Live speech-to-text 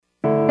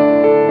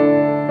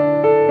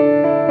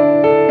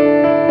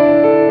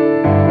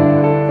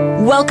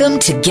Welcome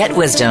to Get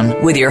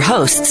Wisdom with your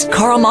hosts,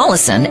 Carl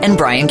Mollison and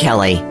Brian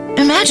Kelly.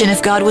 Imagine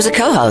if God was a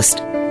co-host.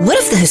 What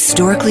if the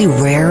historically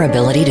rare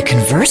ability to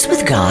converse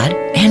with God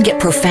and get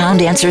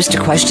profound answers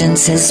to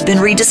questions has been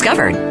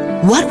rediscovered?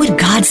 What would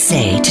God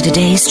say to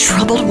today's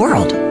troubled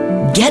world?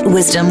 Get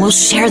Wisdom will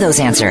share those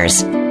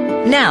answers.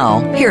 Now,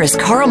 here is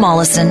Carl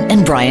Mollison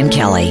and Brian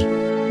Kelly.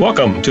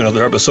 Welcome to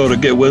another episode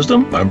of Get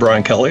Wisdom. I'm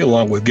Brian Kelly,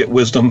 along with Get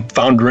Wisdom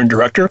founder and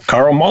director,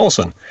 Carl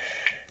Mollison.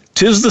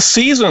 'Tis the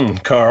season,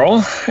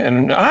 Carl, and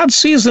an odd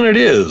season it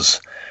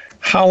is.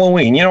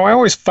 Halloween. You know, I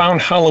always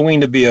found Halloween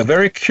to be a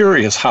very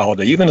curious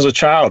holiday. Even as a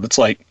child, it's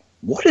like,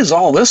 what is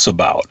all this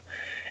about?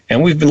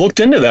 And we've looked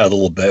into that a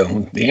little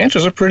bit. The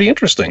answers are pretty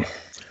interesting.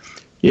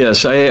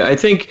 Yes, I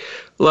think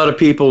a lot of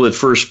people at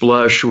first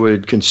blush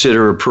would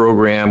consider a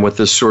program with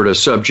this sort of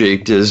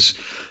subject as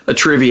a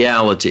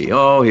triviality.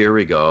 Oh, here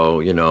we go.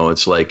 You know,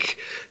 it's like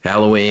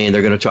Halloween.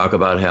 They're going to talk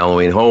about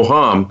Halloween.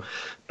 Ho-hum.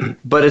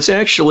 But it's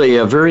actually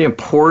a very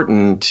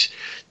important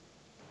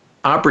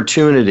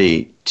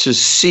opportunity to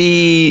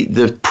see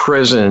the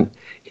present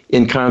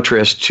in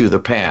contrast to the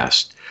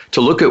past, to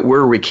look at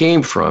where we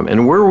came from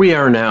and where we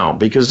are now,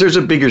 because there's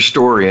a bigger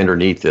story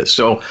underneath this.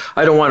 So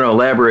I don't want to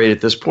elaborate at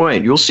this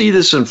point. You'll see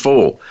this in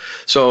full.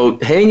 So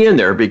hang in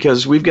there,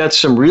 because we've got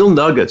some real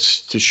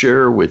nuggets to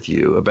share with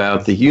you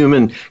about the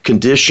human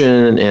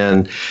condition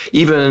and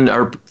even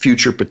our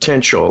future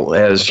potential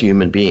as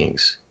human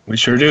beings. We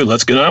sure do.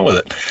 Let's get on with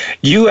it.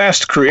 You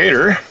asked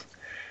Creator.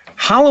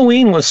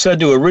 Halloween was said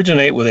to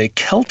originate with a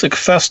Celtic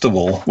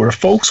festival where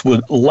folks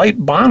would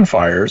light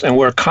bonfires and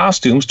wear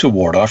costumes to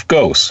ward off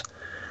ghosts.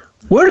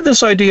 Where did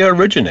this idea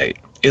originate?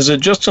 Is it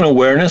just an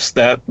awareness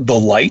that the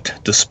light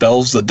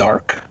dispels the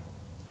dark?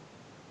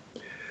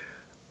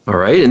 All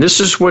right, and this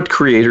is what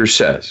Creator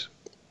says.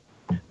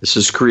 This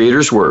is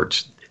Creator's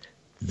words.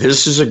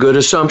 This is a good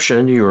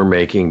assumption you are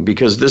making,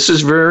 because this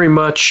is very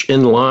much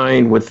in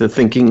line with the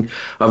thinking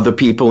of the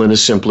people in a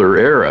simpler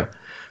era,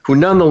 who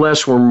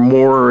nonetheless were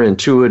more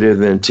intuitive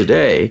than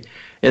today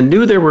and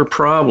knew there were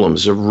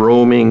problems of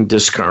roaming,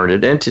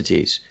 discarnate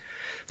entities,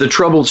 the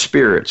troubled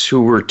spirits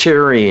who were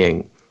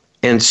tarrying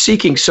and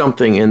seeking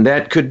something, and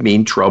that could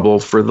mean trouble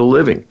for the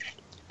living.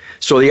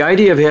 So the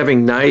idea of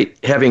having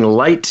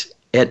light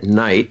at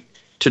night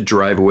to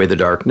drive away the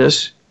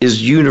darkness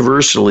is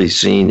universally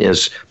seen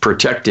as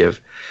protective,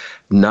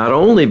 not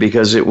only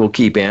because it will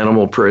keep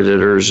animal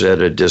predators at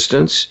a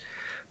distance,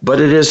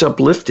 but it is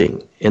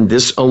uplifting, and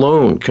this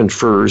alone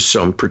confers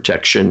some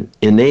protection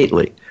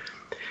innately.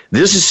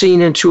 This is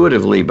seen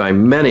intuitively by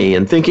many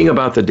in thinking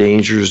about the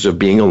dangers of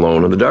being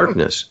alone in the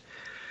darkness.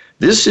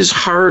 This is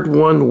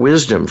hard-won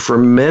wisdom for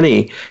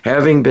many,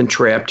 having been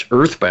trapped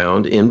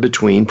earthbound in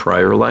between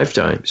prior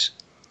lifetimes.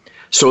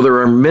 So there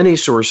are many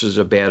sources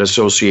of bad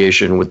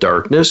association with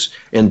darkness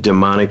and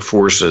demonic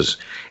forces,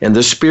 and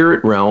the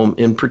spirit realm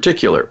in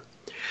particular.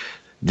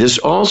 This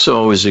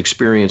also is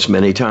experienced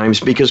many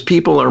times because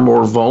people are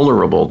more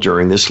vulnerable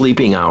during the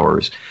sleeping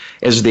hours,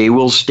 as they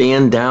will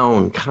stand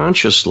down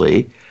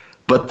consciously,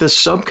 but the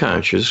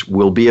subconscious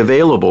will be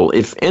available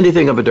if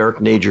anything of a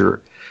dark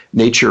nature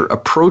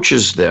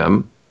approaches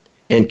them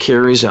and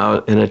carries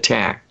out an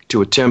attack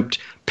to attempt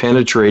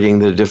penetrating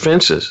the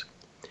defenses.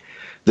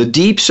 The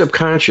deep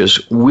subconscious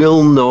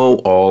will know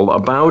all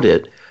about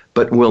it,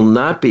 but will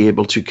not be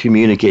able to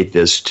communicate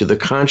this to the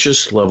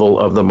conscious level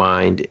of the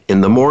mind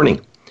in the morning.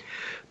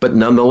 But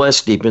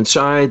nonetheless, deep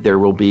inside, there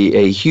will be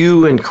a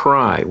hue and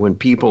cry when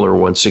people are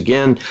once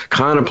again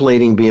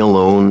contemplating being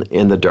alone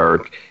in the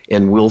dark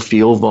and will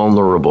feel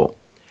vulnerable.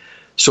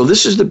 So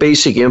this is the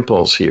basic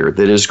impulse here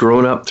that has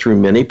grown up through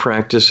many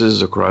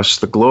practices across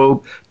the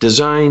globe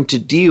designed to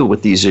deal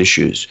with these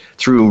issues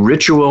through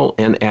ritual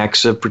and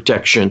acts of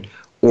protection,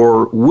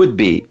 or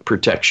would-be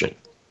protection.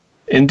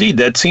 Indeed,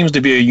 that seems to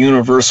be a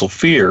universal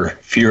fear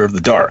of the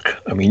dark.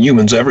 I mean,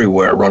 humans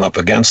everywhere run up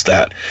against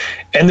that.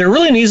 And there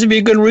really needs to be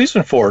a good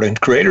reason for it,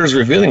 and Creator is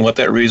revealing what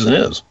that reason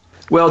is.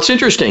 Well, it's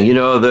interesting,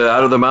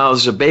 out of the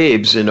mouths of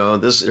babes,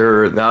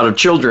 or out of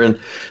children,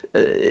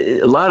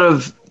 a lot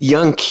of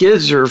young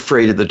kids are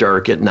afraid of the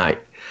dark at night.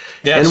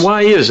 Yes. And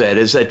why is that?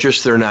 Is that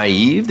just they're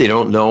naive? They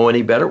don't know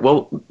any better?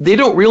 Well, they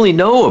don't really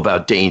know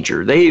about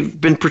danger. They've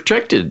been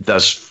protected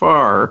thus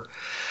far.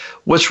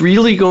 What's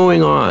really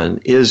going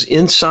on is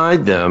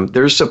inside them,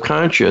 their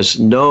subconscious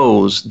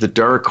knows the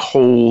dark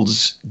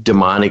holds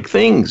demonic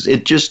things.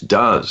 It just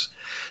does.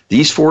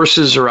 These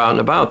forces are out and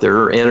about. There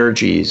are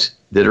energies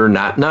that are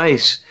not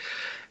nice.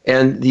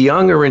 And the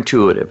young are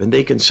intuitive, and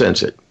they can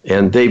sense it.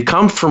 And they've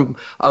come from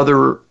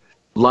other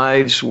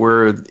lives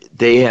where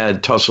they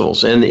had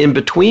tussles, and in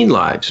between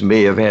lives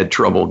may have had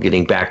trouble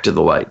getting back to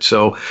the light.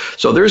 So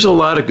there's a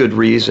lot of good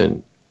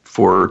reason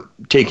for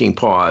taking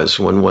pause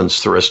when one's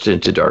thrust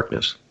into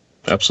darkness.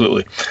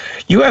 Absolutely.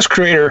 You asked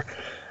Creator,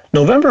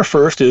 November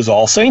 1st is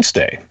All Saints'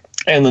 Day,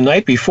 and the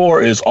night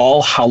before is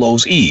All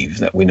Hallows' Eve,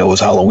 that we know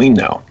is Halloween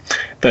now.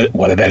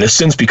 That has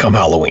since become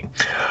Halloween.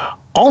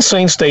 All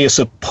Saints' Day is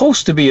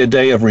supposed to be a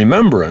day of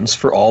remembrance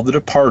for all the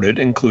departed,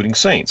 including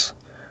saints.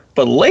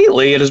 But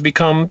lately it has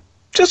become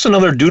just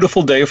another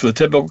dutiful day for the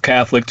typical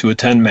Catholic to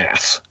attend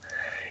Mass.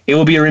 It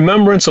will be a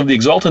remembrance of the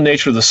exalted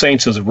nature of the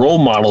saints as role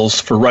models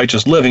for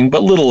righteous living,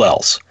 but little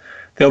else.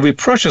 There will be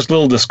precious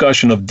little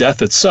discussion of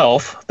death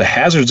itself, the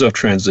hazards of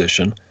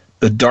transition,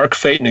 the dark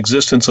fate and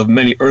existence of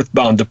many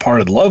earthbound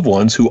departed loved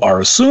ones who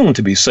are assumed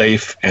to be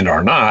safe and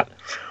are not.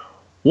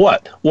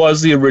 What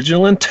was the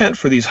original intent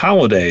for these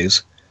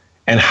holidays,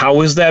 and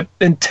how has that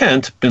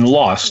intent been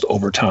lost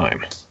over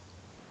time?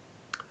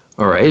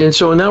 All right, and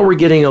so now we're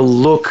getting a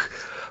look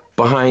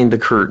behind the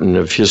curtain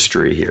of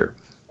history here.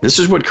 This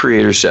is what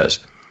Creator says.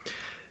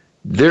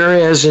 There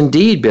has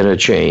indeed been a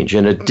change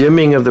and a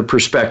dimming of the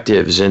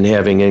perspectives and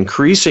having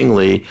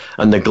increasingly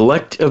a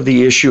neglect of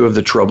the issue of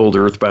the troubled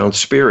earthbound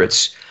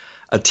spirits,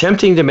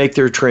 attempting to make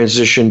their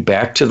transition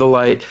back to the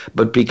light,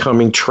 but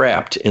becoming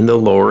trapped in the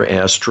lower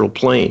astral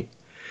plane.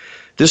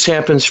 This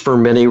happens for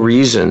many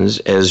reasons,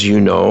 as you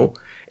know,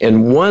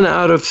 and 1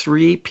 out of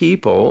 3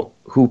 people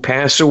who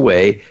pass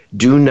away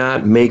do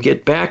not make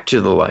it back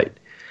to the light,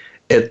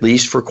 at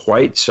least for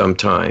quite some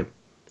time,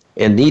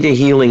 and need a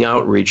healing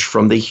outreach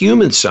from the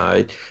human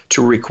side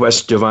to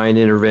request divine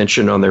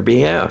intervention on their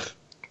behalf.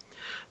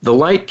 The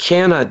light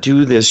cannot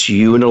do this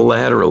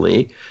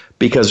unilaterally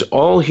because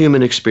all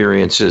human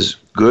experiences,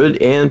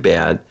 good and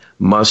bad,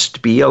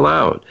 must be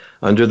allowed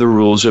under the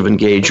rules of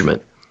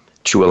engagement,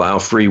 to allow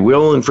free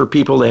will and for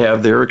people to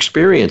have their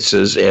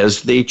experiences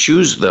as they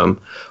choose them,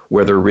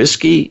 whether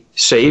risky,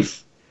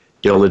 safe,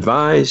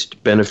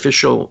 ill-advised,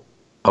 beneficial,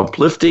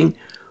 uplifting,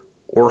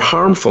 or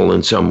harmful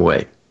in some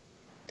way.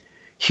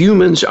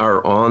 Humans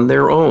are on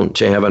their own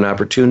to have an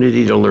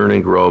opportunity to learn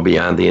and grow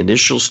beyond the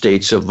initial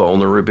states of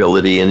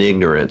vulnerability and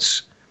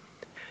ignorance.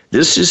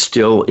 This is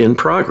still in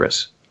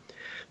progress.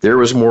 There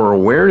was more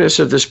awareness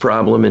of this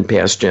problem in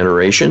past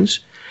generations,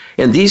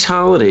 and these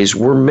holidays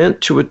were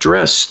meant to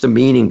address the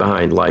meaning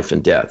behind life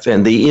and death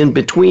and the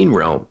in-between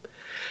realm,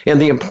 and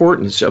the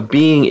importance of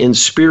being in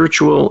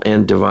spiritual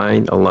and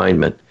divine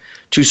alignment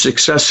to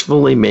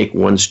successfully make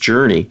one's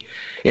journey,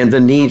 and the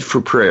need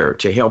for prayer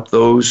to help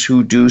those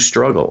who do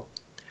struggle.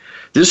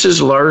 This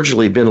has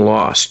largely been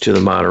lost to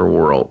the modern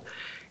world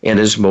and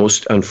is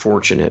most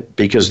unfortunate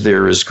because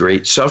there is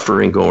great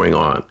suffering going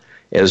on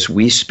as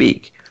we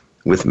speak,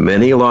 with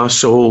many lost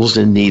souls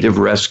in need of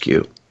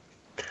rescue.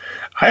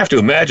 I have to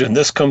imagine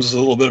this comes as a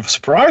little bit of a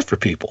surprise for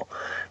people,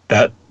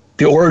 that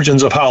the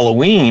origins of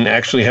Halloween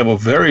actually have a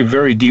very,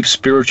 very deep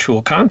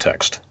spiritual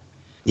context.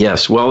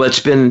 Yes, well, it's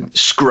been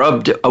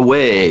scrubbed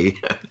away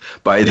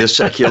by the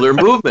secular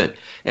movement,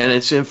 and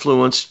it's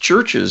influenced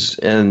churches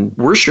and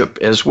worship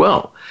as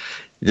well.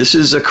 This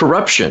is a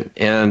corruption,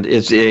 and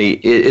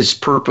it's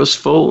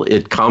purposeful.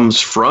 It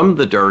comes from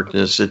the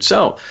darkness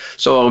itself.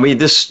 So, I mean,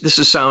 this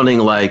is sounding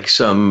like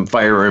some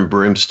fire and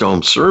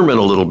brimstone sermon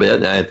a little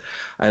bit, and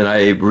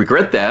I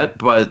regret that,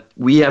 but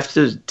we have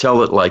to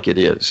tell it like it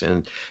is,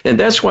 and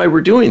that's why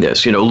we're doing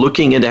this. You know,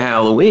 looking into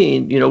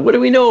Halloween. You know, what do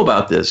we know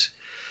about this?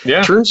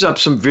 Yeah. Turns up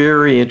some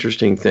very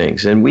interesting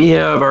things. And we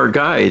have our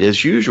guide,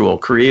 as usual,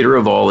 Creator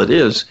of all it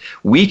is.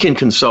 We can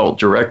consult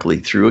directly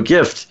through a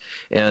gift,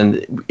 and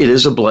it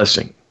is a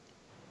blessing.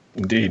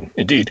 Indeed,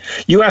 indeed.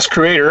 You asked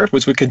Creator,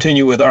 as we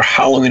continue with our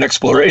Halloween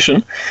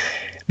exploration.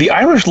 The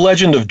Irish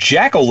legend of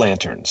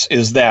jack-o'-lanterns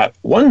is that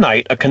one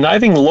night a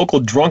conniving local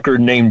drunkard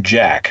named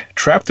Jack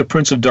trapped the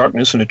Prince of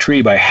Darkness in a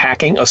tree by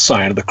hacking a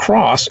sign of the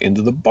cross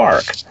into the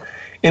bark.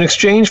 In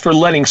exchange for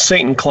letting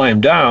Satan climb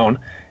down,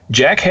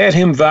 Jack had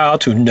him vow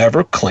to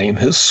never claim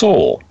his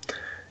soul.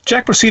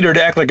 Jack proceeded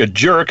to act like a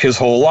jerk his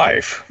whole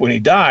life. When he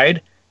died,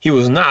 he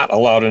was not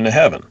allowed into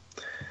heaven.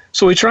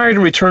 So he tried to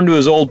return to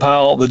his old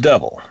pal, the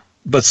devil.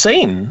 But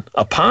Satan,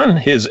 upon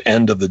his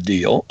end of the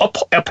deal,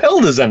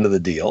 upheld his end of the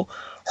deal,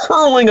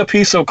 hurling a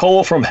piece of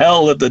coal from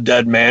hell at the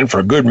dead man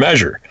for good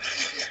measure.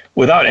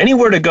 Without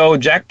anywhere to go,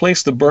 Jack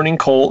placed the burning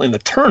coal in the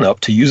turnip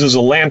to use as a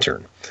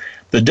lantern.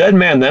 The dead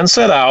man then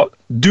set out,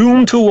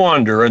 doomed to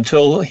wander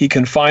until he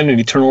can find an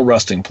eternal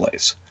resting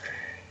place.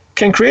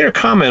 Can Creator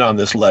comment on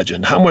this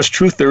legend, how much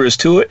truth there is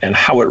to it, and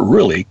how it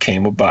really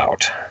came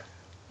about?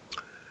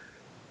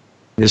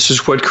 This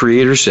is what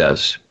Creator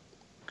says.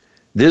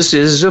 This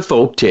is a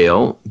folk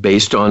tale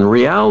based on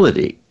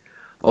reality,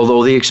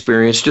 although the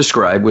experience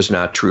described was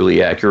not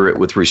truly accurate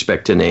with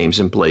respect to names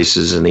and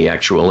places in the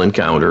actual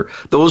encounter.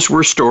 Those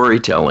were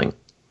storytelling.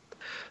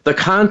 The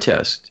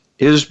contest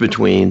is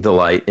between the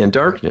light and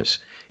darkness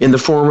in the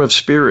form of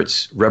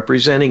spirits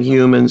representing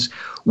humans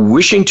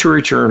wishing to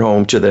return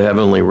home to the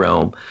heavenly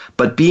realm,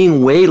 but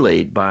being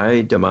waylaid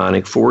by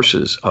demonic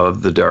forces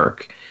of the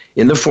dark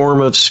in the form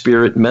of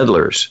spirit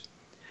meddlers,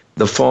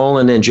 the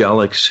fallen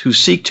angelics who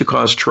seek to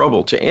cause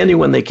trouble to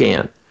anyone they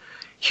can,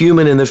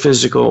 human in the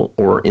physical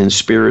or in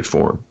spirit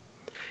form,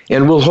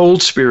 and will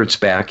hold spirits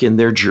back in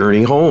their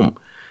journey home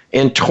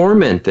and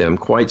torment them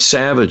quite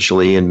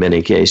savagely in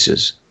many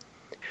cases.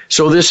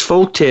 So this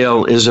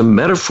folktale is a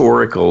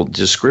metaphorical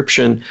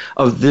description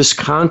of this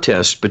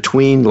contest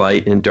between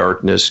light and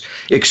darkness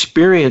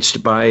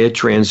experienced by a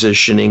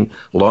transitioning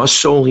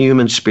lost soul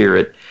human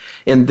spirit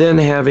and then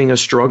having a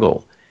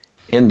struggle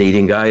and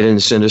needing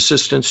guidance and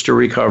assistance to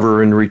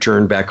recover and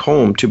return back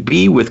home to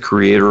be with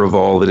Creator of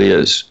all that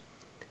is.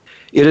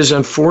 It is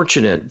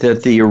unfortunate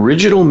that the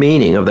original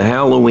meaning of the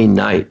Halloween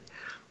night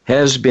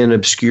has been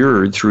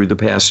obscured through the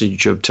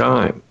passage of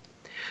time.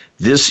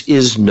 This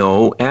is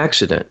no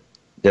accident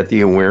that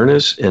the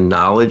awareness and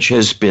knowledge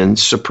has been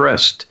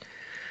suppressed,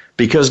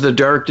 because the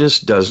darkness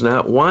does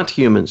not want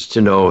humans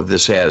to know of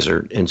this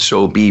hazard and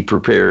so be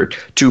prepared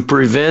to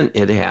prevent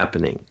it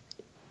happening.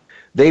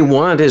 They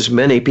want as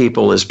many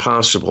people as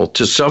possible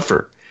to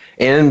suffer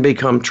and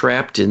become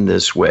trapped in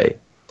this way.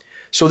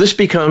 So this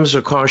becomes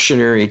a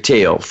cautionary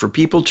tale for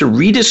people to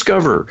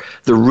rediscover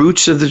the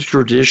roots of the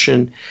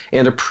tradition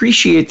and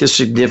appreciate the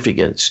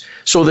significance,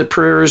 so that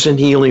prayers and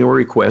healing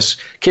requests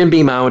can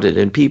be mounted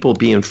and people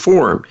be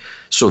informed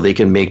so they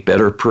can make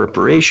better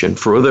preparation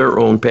for their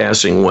own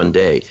passing one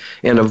day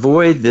and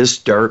avoid this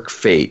dark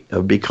fate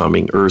of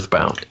becoming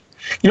earthbound.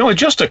 You know, it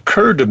just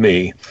occurred to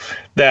me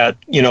that,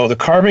 the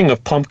carving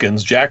of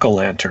pumpkins,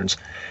 jack-o'-lanterns,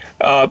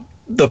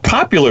 the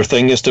popular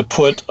thing is to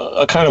put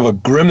a kind of a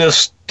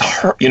grimace,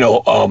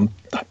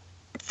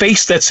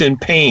 face that's in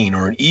pain,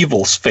 or an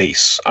evil's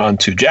face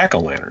onto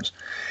jack-o'-lanterns.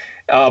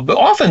 But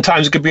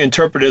oftentimes it could be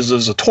interpreted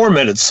as a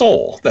tormented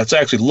soul that's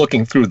actually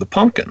looking through the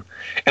pumpkin.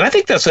 And I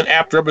think that's an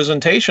apt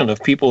representation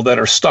of people that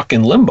are stuck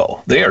in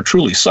limbo. They are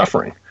truly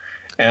suffering.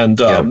 And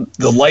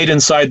the light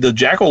inside the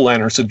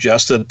jack-o'-lantern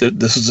suggests that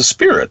this is a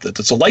spirit, that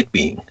it's a light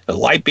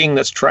being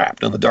that's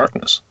trapped in the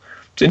darkness.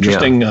 It's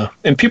interesting.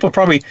 And people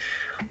probably,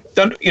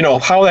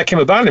 how that came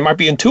about, it might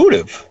be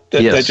intuitive,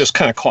 that just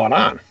kind of caught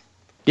on.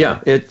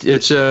 Yeah,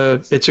 it's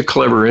a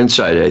clever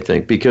insight, I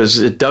think, because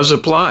it does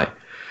apply.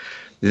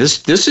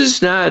 This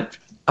is not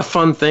a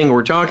fun thing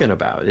we're talking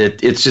about.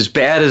 It's as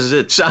bad as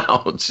it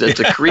sounds. It's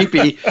a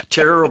creepy,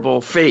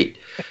 terrible fate.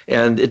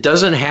 And it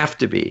doesn't have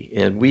to be.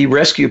 And we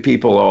rescue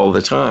people all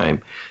the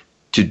time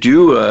to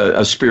do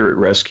a spirit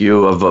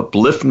rescue of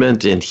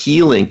upliftment and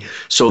healing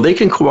so they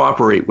can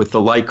cooperate with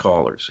the light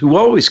callers, who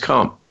always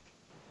come.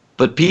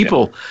 But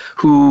people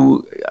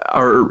who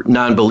are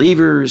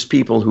non-believers,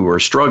 people who are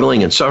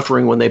struggling and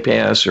suffering when they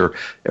pass, or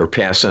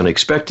pass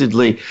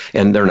unexpectedly,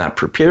 and they're not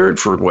prepared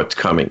for what's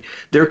coming,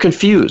 they're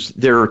confused.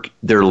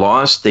 They're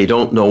lost. They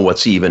don't know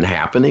what's even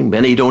happening.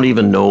 Many don't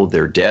even know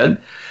they're dead.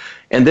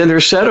 And then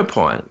they're set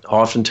upon,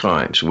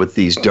 oftentimes, with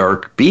these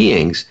dark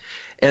beings.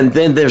 And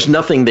then there's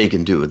nothing they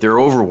can do. They're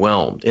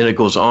overwhelmed, and it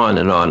goes on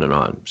and on and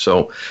on.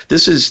 So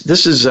this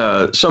is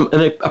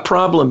a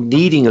problem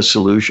needing a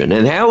solution.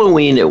 And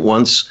Halloween, at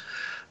once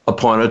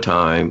upon a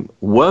time,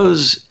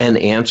 was an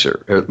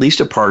answer, or at least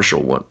a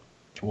partial one.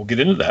 We'll get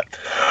into that.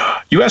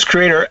 You ask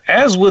Creator,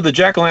 as with the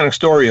jack-o'-lantern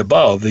story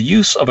above, the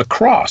use of a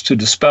cross to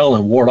dispel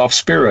and ward off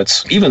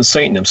spirits, even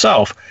Satan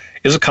himself,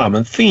 is a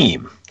common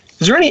theme.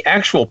 Is there any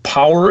actual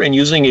power in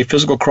using a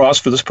physical cross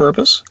for this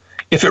purpose?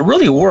 If it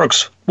really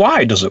works,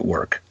 why does it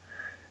work?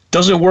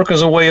 Does it work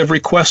as a way of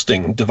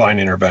requesting divine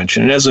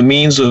intervention and as a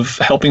means of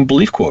helping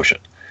belief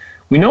quotient?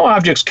 We know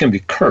objects can be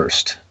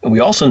cursed, and we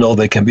also know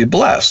they can be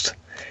blessed.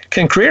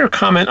 Can Creator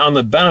comment on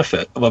the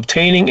benefit of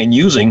obtaining and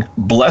using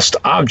blessed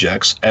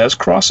objects as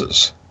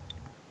crosses?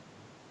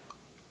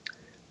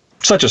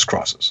 Such as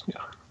crosses,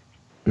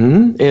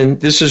 And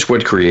this is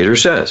what Creator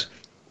says.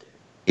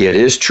 It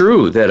is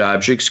true that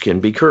objects can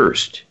be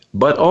cursed,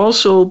 but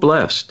also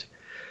blessed.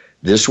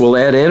 This will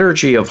add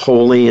energy of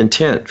holy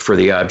intent for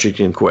the object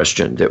in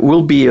question that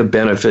will be a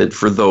benefit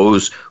for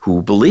those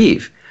who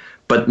believe,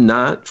 but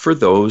not for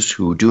those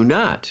who do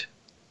not.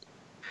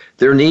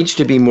 There needs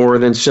to be more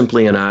than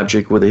simply an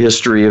object with a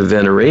history of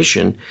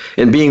veneration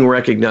and being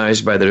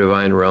recognized by the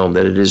divine realm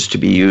that it is to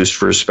be used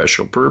for a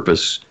special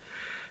purpose.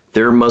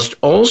 There must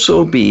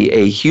also be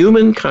a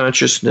human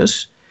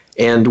consciousness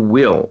and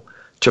will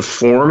to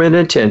form an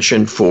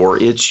intention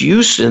for its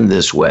use in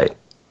this way.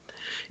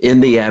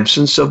 In the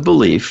absence of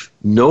belief,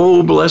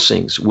 no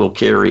blessings will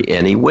carry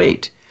any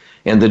weight,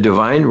 and the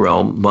divine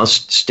realm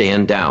must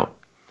stand down.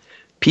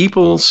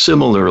 People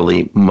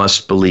similarly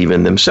must believe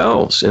in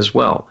themselves as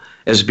well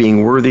as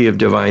being worthy of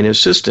divine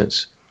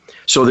assistance.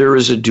 So there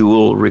is a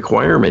dual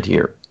requirement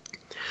here.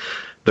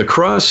 The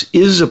cross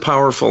is a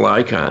powerful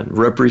icon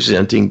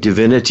representing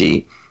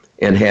divinity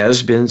and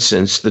has been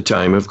since the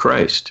time of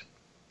Christ.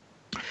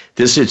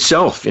 This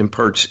itself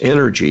imparts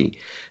energy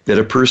that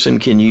a person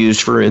can use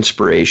for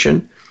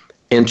inspiration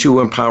and to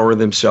empower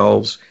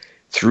themselves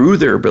through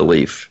their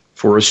belief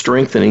for a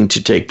strengthening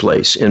to take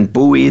place and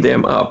buoy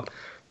them up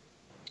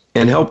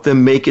and help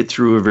them make it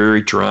through a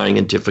very trying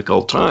and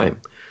difficult time.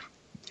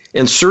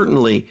 And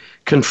certainly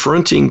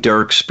confronting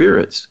dark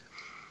spirits,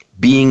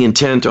 being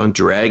intent on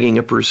dragging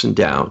a person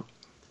down,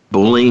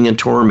 bullying and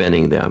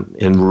tormenting them,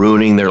 and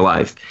ruining their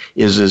life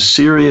is as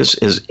serious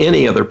as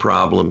any other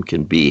problem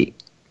can be.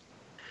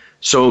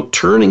 So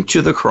turning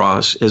to the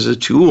cross as a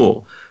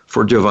tool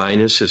for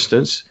divine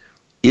assistance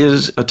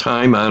is a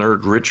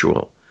time-honored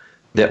ritual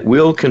that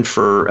will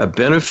confer a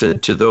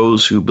benefit to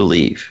those who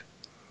believe.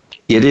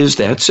 It is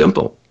that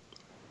simple.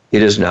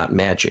 It is not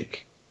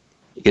magic.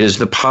 It is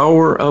the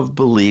power of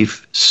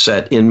belief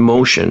set in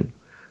motion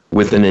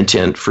with an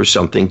intent for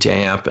something to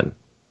happen.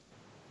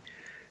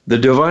 The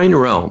divine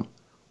realm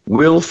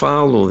will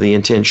follow the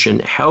intention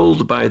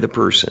held by the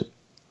person.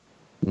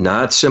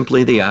 not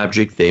simply the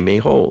object they may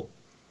hold.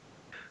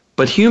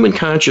 But human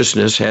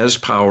consciousness has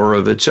power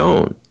of its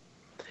own.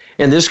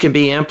 And this can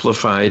be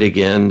amplified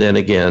again and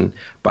again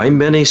by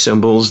many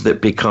symbols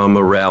that become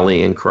a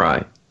rallying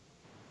cry.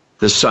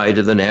 The sight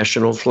of the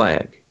national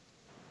flag,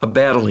 a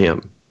battle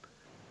hymn,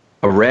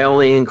 a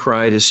rallying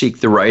cry to seek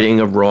the righting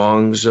of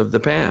wrongs of the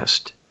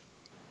past.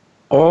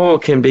 All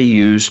can be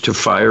used to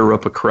fire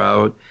up a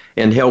crowd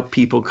and help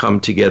people come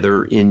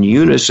together in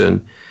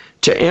unison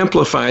to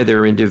amplify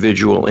their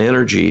individual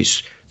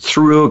energies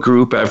through a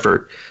group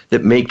effort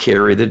that may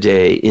carry the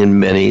day in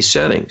many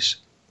settings.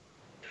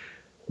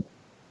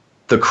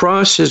 The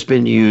cross has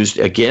been used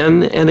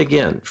again and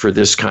again for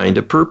this kind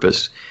of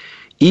purpose,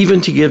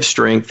 even to give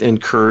strength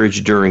and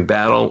courage during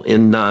battle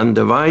in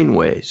non-divine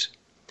ways.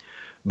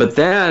 But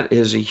that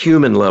is a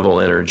human level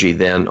energy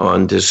then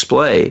on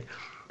display,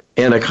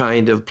 and a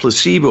kind of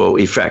placebo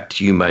effect,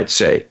 you might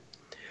say,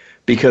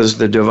 because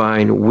the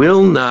divine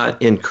will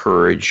not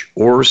encourage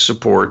or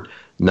support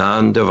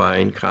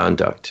non-divine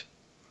conduct.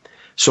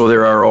 So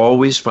there are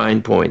always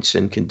fine points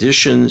and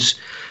conditions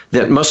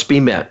that must be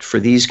met for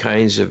these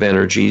kinds of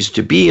energies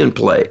to be in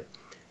play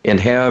and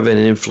have an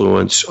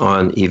influence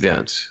on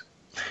events.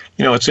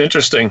 You know, it's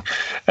interesting.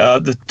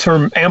 The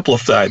term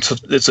amplified. So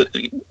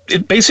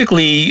it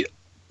basically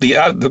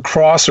the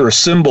cross or a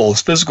symbol,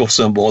 physical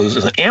symbol, is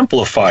an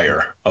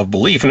amplifier of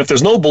belief. And if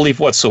there's no belief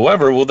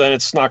whatsoever, well, then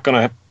it's not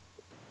going to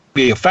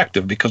be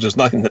effective because there's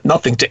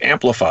nothing to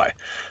amplify.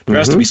 There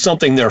has to be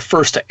something there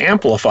first to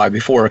amplify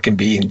before it can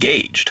be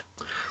engaged.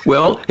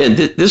 Well, and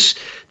this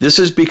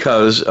is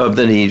because of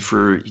the need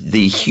for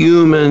the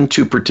human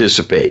to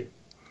participate.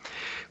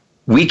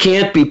 We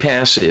can't be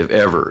passive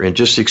ever and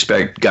just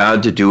expect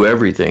God to do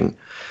everything.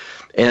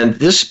 And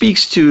this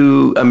speaks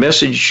to a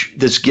message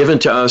that's given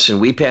to us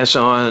and we pass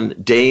on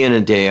day in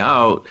and day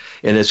out,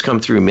 and it's come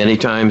through many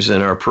times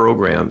in our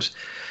programs,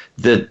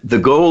 that the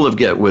goal of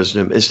Get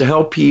Wisdom is to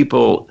help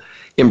people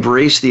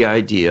embrace the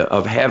idea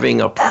of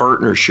having a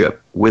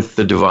partnership with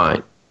the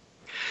divine.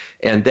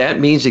 And that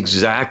means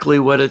exactly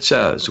what it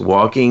says,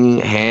 walking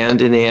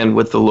hand in hand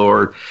with the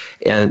Lord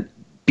and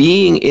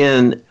being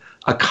in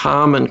a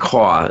common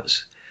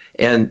cause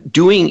and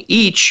doing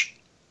each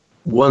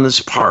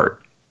one's part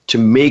to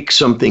make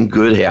something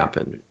good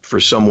happen for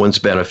someone's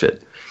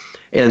benefit.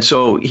 And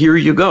so here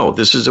you go.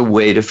 This is a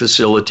way to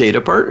facilitate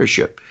a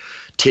partnership.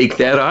 Take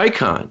that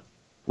icon,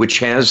 which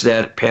has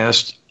that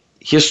past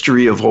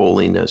history of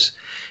holiness,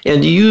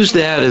 and use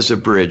that as a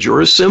bridge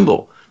or a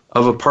symbol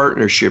of a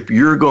partnership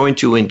you're going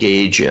to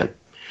engage in.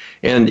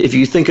 And if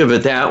you think of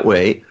it that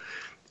way,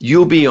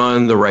 you'll be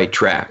on the right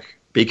track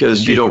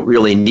because you don't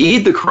really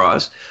need the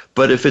cross.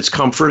 But if it's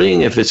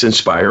comforting, if it's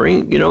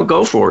inspiring,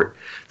 go for it.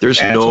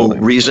 There's no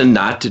reason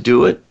not to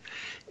do it.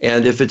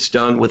 And if it's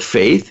done with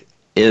faith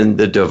in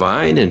the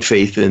divine and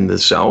faith in the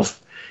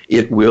self,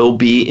 it will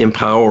be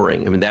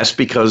empowering. I mean, that's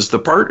because the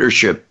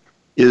partnership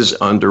is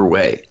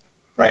underway.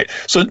 Right.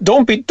 So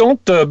don't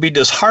be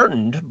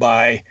disheartened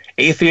by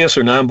atheists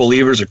or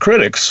non-believers or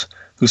critics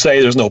who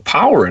say there's no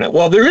power in it.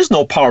 Well, there is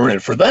no power in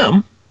it for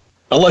them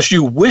unless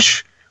you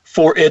wish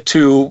for it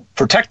to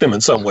protect them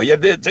in some way. Yeah,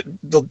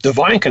 the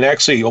divine can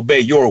actually obey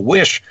your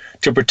wish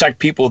to protect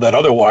people that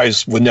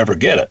otherwise would never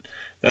get it.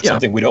 That's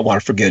something we don't want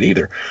to forget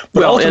either.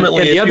 But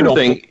ultimately, and the other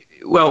thing,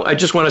 I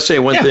just want to say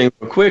one thing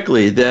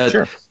quickly,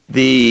 that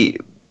the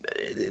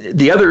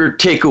other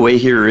takeaway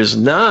here is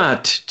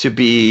not to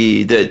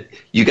be that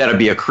you got to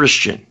be a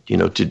Christian,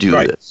 to do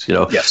this.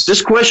 Yes.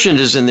 This question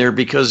is in there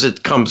because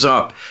it comes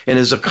up and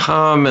is a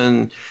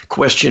common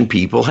question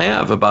people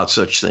have about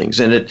such things,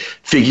 and it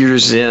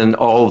figures in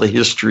all the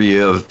history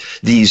of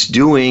these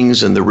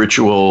doings and the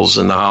rituals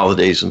and the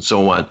holidays and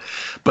so on.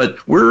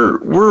 But we're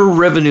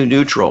revenue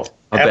neutral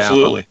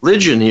about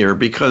religion here,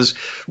 because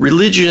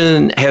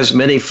religion has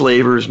many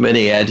flavors,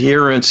 many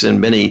adherents, and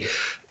many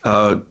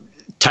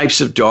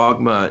types of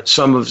dogma.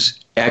 Some is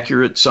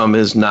accurate, some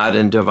is not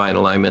in divine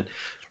alignment.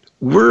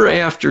 We're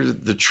after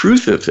the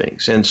truth of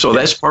things. And so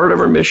that's part of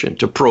our mission,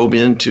 to probe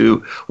into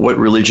what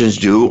religions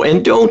do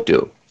and don't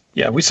do.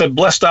 Yeah, we said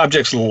blessed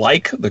objects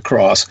like the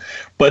cross,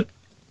 but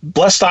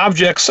blessed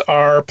objects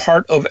are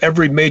part of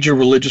every major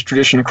religious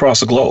tradition across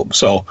the globe.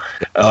 So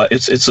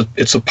it's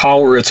a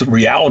power, it's a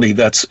reality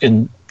that's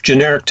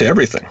generic to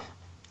everything.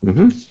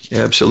 Mm-hmm.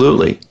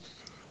 Absolutely.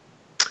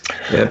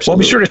 Well,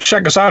 be sure to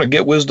check us out at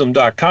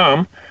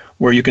getwisdom.com,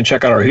 where you can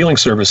check out our healing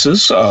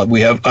services.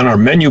 We have on our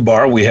menu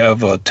bar, we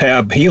have a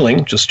tab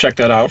healing. Just check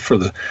that out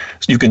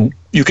you can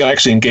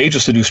actually engage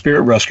us to do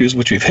spirit rescues,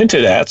 which we've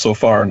hinted at so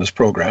far in this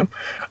program.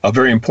 A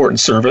very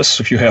important service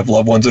if you have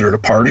loved ones that are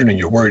departed and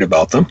you're worried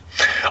about them.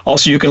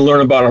 Also, you can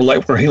learn about our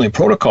Lightworker Healing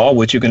Protocol,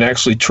 which you can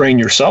actually train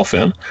yourself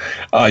in.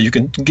 You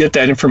can get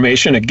that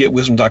information at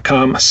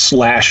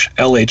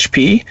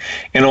getwisdom.com/LHP,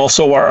 and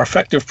also our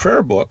effective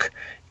prayer book.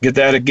 Get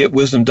that at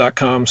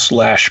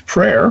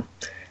getwisdom.com/prayer.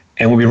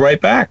 And we'll be right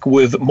back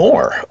with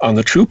more on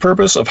the true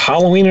purpose of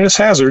Halloween and its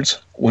hazards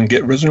when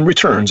Get Wisdom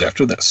returns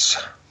after this.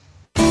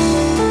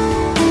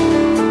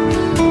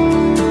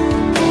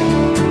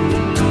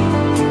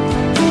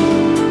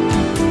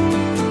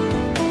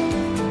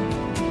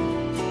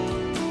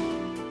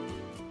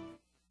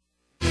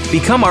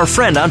 Become our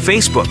friend on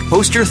Facebook.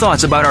 Post your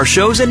thoughts about our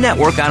shows and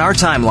network on our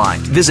timeline.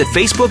 Visit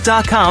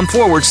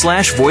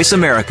facebook.com/Voice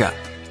America.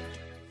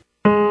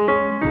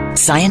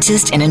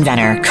 Scientist and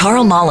inventor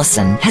Carl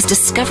Mollison has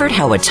discovered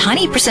how a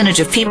tiny percentage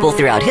of people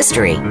throughout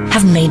history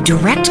have made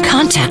direct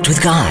contact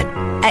with God.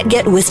 At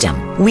Get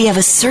Wisdom, we have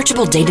a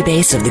searchable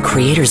database of the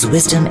Creator's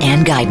wisdom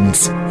and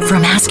guidance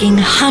from asking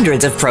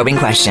hundreds of probing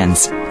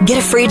questions. Get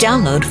a free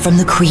download from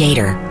the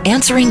Creator,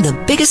 answering the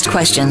biggest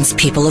questions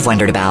people have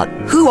wondered about.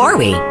 Who are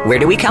we? Where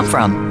do we come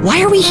from?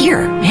 Why are we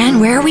here?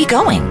 And where are we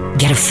going?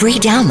 Get a free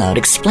download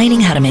explaining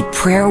how to make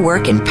prayer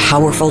work in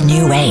powerful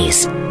new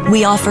ways.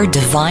 We offer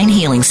divine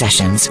healing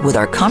sessions with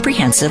our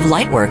comprehensive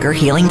Lightworker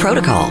healing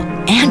protocol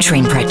and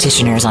train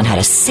practitioners on how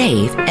to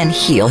save and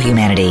heal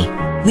humanity.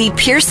 We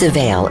pierce the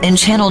veil in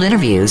channeled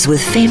interviews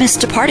with famous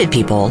departed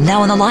people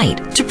now in the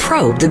light to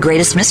probe the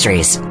greatest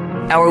mysteries.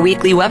 Our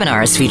weekly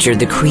webinars feature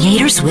the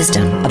Creator's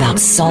wisdom about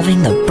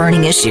solving the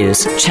burning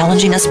issues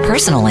challenging us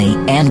personally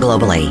and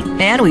globally.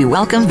 And we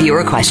welcome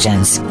viewer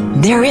questions.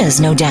 There is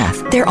no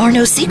death. There are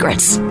no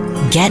secrets.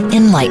 Get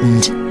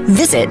enlightened.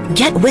 Visit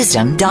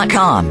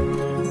getwisdom.com.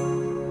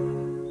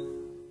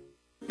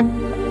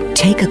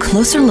 Take a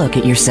closer look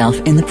at yourself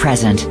in the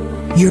present.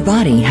 Your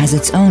body has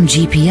its own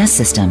GPS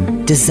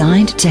system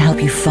designed to help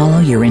you follow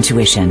your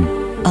intuition,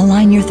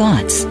 align your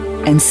thoughts,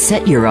 and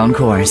set your own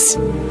course.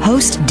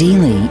 Host Dee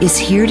Lee is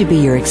here to be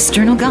your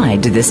external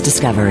guide to this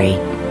discovery.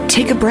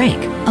 Take a break,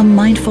 a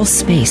mindful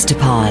space to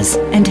pause,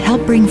 and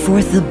help bring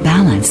forth the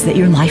balance that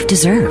your life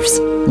deserves.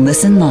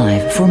 Listen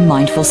live for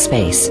Mindful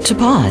Space to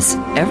Pause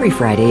every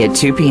Friday at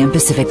 2 p.m.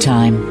 Pacific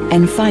Time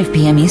and 5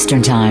 p.m.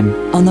 Eastern Time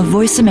on the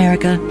Voice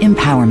America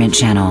Empowerment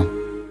Channel.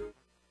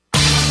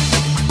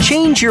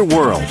 Change your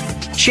world.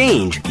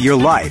 Change your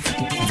life.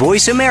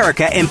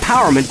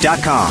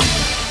 VoiceAmericaEmpowerment.com.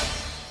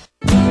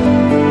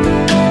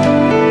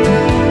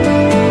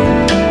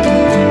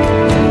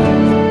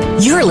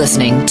 You're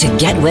listening to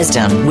Get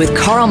Wisdom with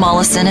Carl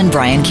Mollison and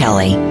Brian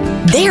Kelly.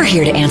 They are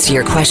here to answer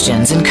your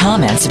questions and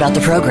comments about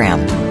the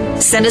program.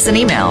 Send us an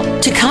email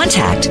to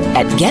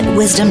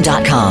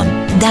contact@getwisdom.com.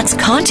 That's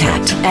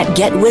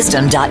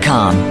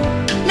contact@getwisdom.com.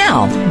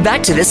 Now,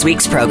 back to this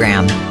week's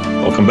program.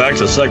 Welcome back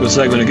to the second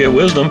segment of Get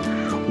Wisdom.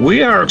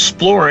 We are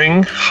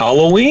exploring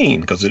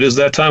Halloween because it is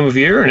that time of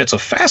year, and it's a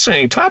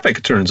fascinating topic,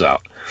 it turns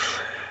out.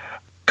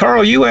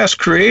 Carl, you asked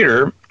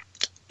Creator,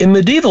 in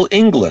medieval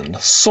England,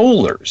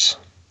 solars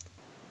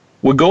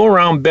would go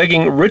around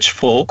begging rich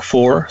folk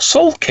for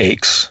soul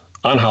cakes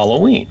on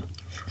Halloween.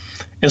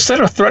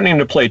 Instead of threatening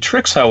to play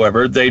tricks,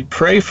 however, they'd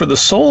pray for the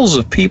souls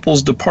of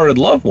people's departed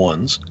loved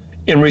ones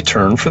in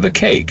return for the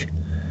cake.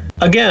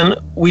 Again,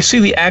 we see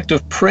the act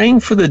of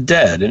praying for the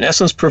dead, in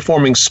essence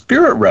performing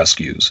spirit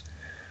rescues,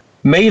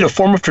 made a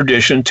form of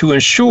tradition to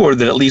ensure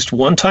that at least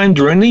one time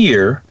during the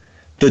year,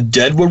 the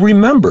dead were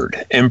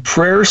remembered and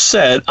prayers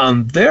said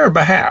on their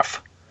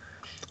behalf.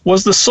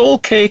 Was the soul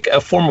cake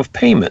a form of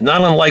payment,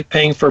 not unlike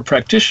paying for a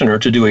practitioner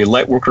to do a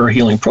Lightworker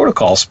healing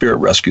protocol spirit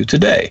rescue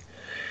today?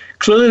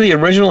 Clearly, the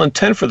original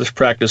intent for this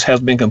practice has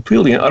been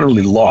completely and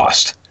utterly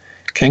lost.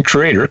 Can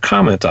Creator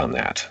comment on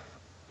that?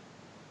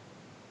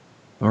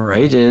 All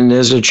right, and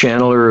as a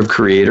channeler of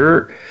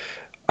Creator,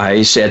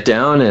 I sat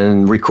down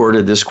and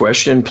recorded this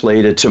question,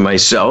 played it to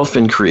myself,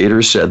 and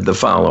Creator said the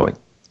following.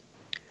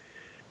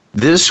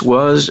 This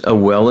was a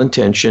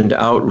well-intentioned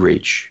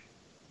outreach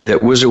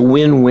that was a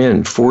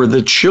win-win for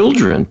the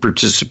children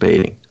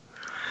participating.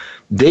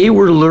 They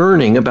were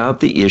learning about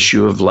the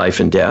issue of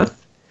life and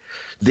death.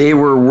 They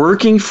were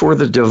working for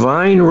the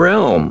divine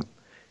realm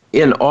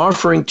in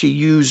offering to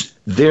use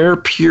their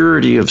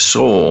purity of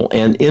soul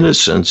and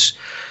innocence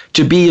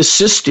to be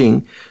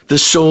assisting the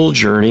soul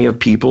journey of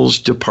people's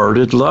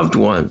departed loved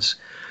ones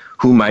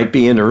who might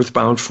be in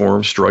earthbound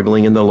form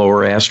struggling in the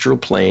lower astral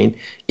plane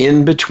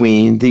in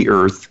between the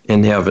earth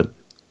and heaven.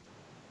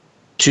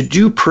 To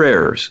do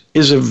prayers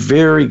is a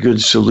very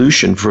good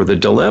solution for the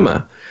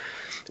dilemma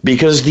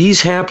because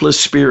these hapless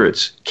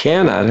spirits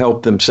cannot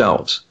help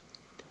themselves.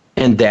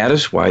 And that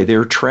is why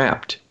they're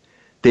trapped.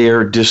 They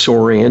are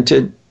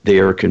disoriented, they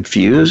are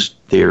confused,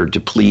 they are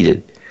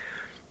depleted.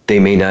 They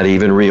may not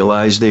even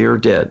realize they are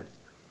dead.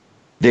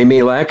 They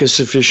may lack a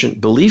sufficient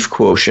belief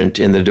quotient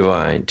in the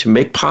divine to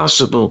make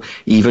possible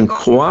even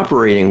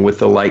cooperating with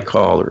the light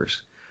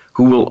callers,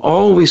 who will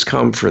always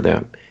come for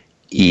them,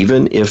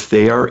 even if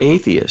they are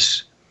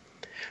atheists.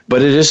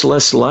 But it is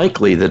less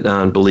likely that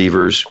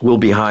non-believers will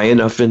be high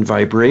enough in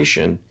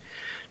vibration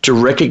to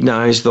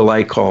recognize the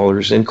light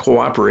callers and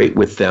cooperate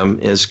with them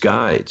as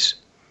guides.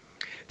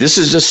 This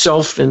is a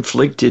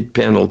self-inflicted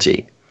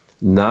penalty,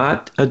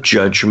 not a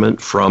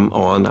judgment from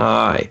on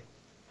high.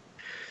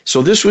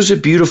 So this was a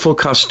beautiful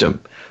custom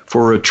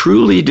for a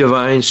truly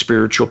divine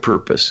spiritual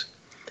purpose,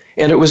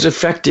 and it was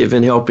effective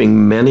in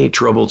helping many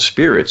troubled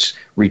spirits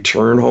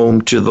return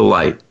home to the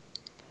light.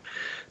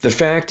 The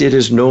fact it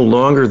is no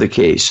longer the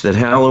case that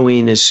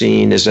Halloween is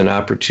seen as an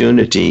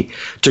opportunity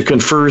to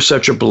confer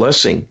such a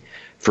blessing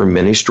for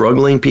many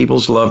struggling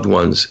people's loved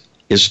ones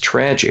is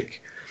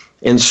tragic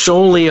and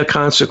solely a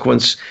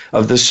consequence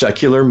of the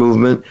secular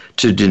movement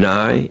to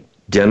deny,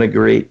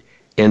 denigrate,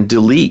 and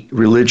delete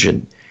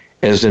religion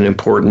as an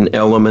important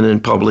element in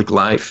public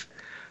life,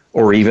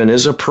 or even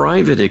as a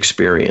private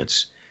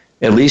experience,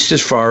 at least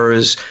as far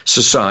as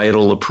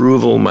societal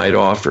approval might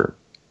offer.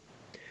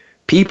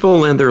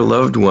 People and their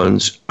loved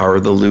ones are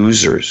the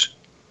losers.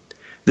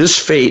 This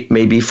fate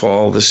may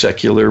befall the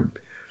secular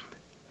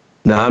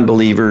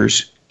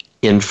non-believers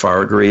in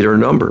far greater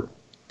number,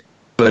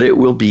 but it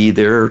will be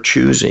their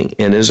choosing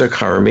and is a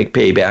karmic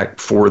payback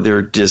for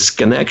their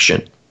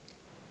disconnection.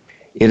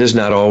 It is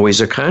not always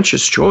a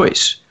conscious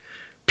choice.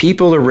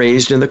 People are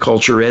raised in the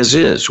culture as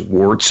is,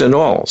 warts and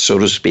all, so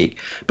to speak.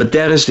 But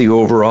that is the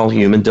overall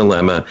human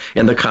dilemma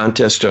and the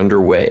contest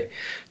underway.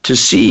 To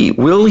see,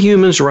 will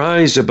humans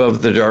rise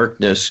above the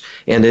darkness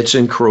and its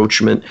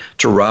encroachment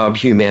to rob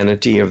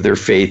humanity of their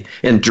faith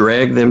and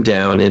drag them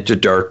down into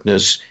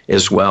darkness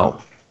as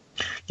well?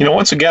 You know,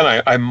 once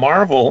again, I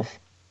marvel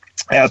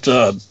at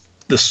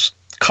this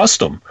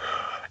custom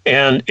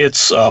and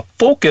its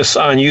focus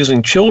on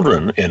using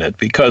children in it,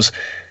 because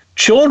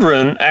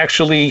children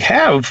actually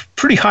have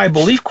pretty high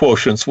belief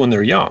quotients when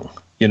they're young.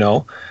 You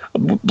know,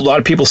 a lot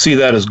of people see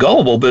that as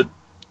gullible, but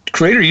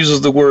Creator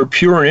uses the word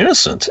pure and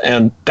innocent,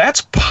 and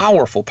that's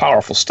powerful,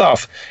 powerful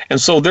stuff. And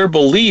so their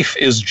belief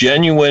is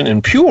genuine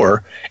and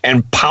pure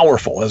and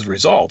powerful as a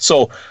result.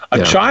 So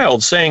a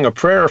child saying a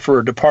prayer for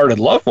a departed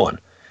loved one,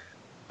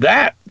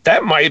 that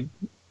might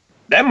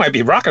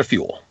be rocket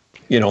fuel,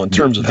 you know, in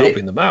terms of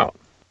helping them out.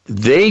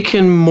 They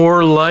can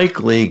more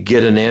likely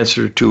get an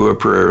answer to a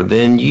prayer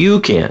than you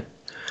can,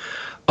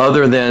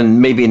 other than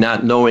maybe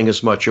not knowing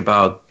as much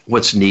about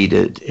what's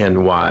needed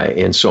and why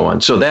and so on.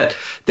 So that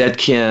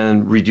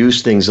can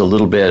reduce things a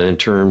little bit in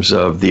terms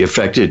of the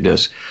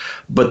effectiveness.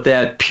 But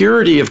that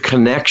purity of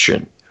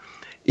connection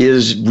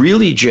is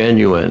really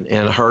genuine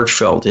and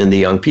heartfelt in the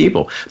young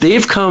people.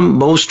 They've come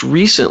most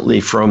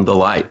recently from the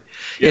light.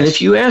 Yes. And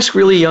if you ask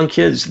really young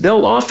kids,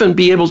 they'll often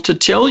be able to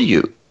tell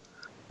you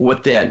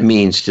what that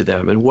means to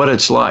them and what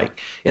it's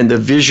like, and the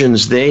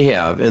visions they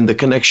have and the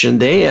connection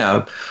they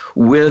have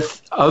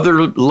with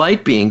other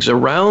light beings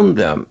around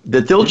them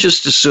that they'll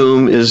just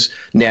assume is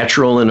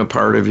natural and a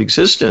part of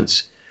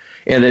existence.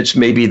 And it's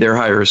maybe their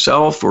higher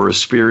self or a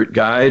spirit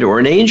guide or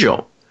an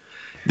angel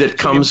that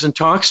comes and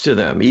talks to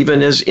them.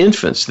 Even as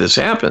infants, this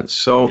happens.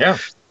 So,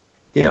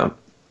 yeah.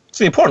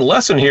 So the important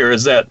lesson here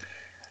is that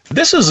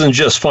this isn't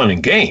just fun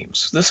and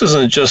games. This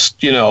isn't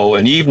just, you know,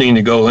 an evening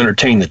to go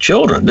entertain the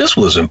children. This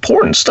was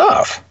important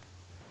stuff.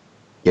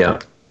 Yeah.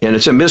 And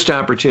it's a missed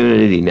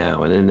opportunity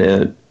now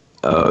and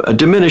a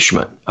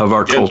diminishment of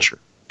our culture.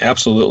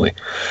 Absolutely.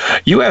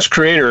 You asked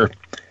Creator,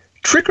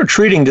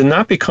 trick-or-treating did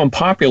not become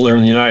popular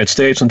in the United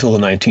States until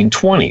the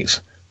 1920s.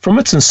 From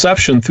its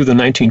inception through the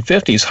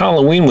 1950s,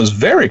 Halloween was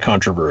very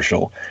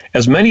controversial,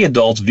 as many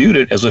adults viewed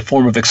it as a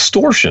form of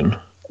extortion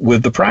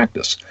with the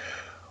practice.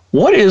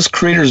 What is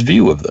Creator's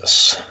view of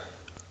this?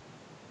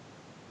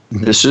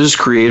 This is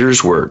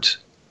Creator's words.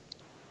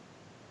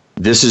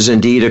 This is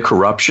indeed a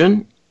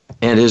corruption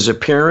and is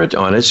apparent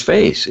on its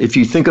face. If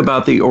you think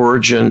about the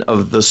origin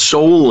of the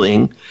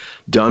souling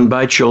done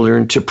by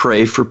children to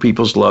pray for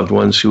people's loved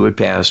ones who had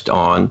passed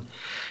on,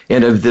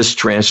 and of this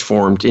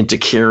transformed into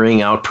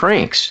carrying out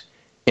pranks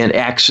and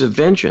acts of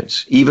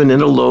vengeance, even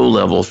in a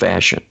low-level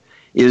fashion,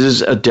 it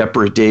is a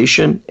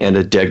depredation and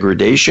a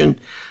degradation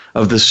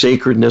of the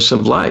sacredness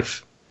of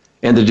life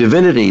and the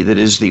divinity that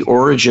is the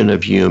origin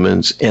of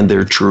humans and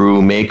their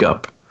true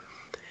makeup.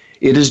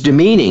 It is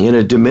demeaning and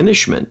a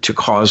diminishment to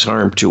cause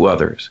harm to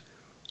others.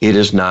 It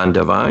is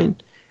non-divine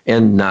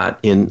and not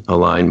in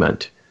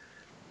alignment.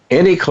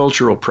 Any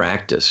cultural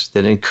practice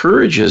that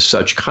encourages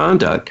such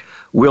conduct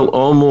will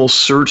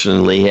almost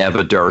certainly have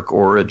a dark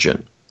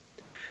origin.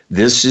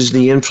 This is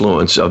the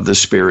influence of the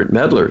spirit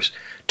meddlers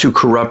to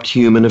corrupt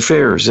human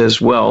affairs, as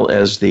well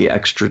as the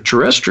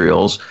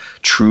extraterrestrials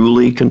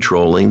truly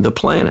controlling the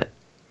planet.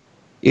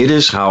 It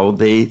is how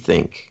they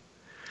think.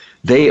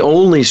 They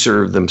only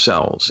serve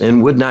themselves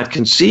and would not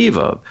conceive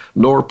of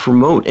nor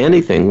promote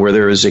anything where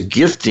there is a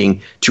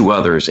gifting to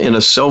others in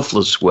a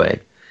selfless way,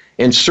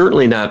 and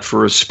certainly not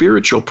for a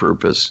spiritual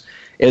purpose,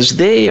 as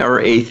they are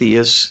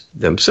atheists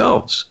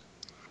themselves.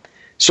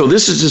 So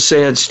this is a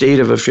sad state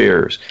of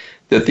affairs,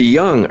 that the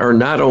young are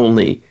not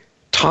only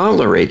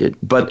tolerated,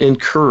 but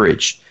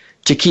encouraged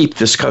to keep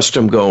this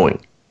custom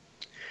going.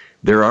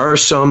 There are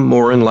some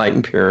more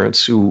enlightened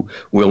parents who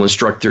will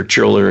instruct their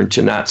children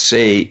to not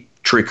say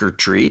trick or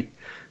treat,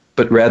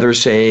 but rather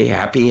say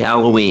Happy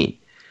Halloween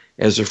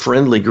as a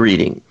friendly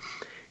greeting.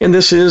 And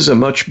this is a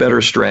much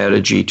better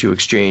strategy to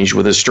exchange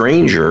with a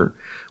stranger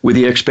with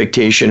the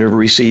expectation of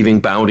receiving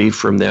bounty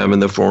from them in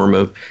the form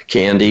of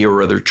candy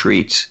or other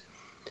treats.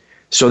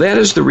 So that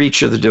is the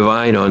reach of the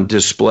divine on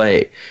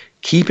display,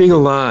 keeping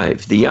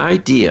alive the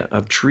idea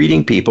of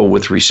treating people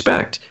with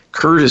respect,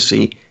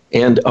 courtesy,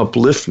 and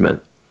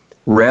upliftment,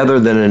 rather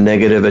than a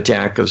negative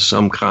attack of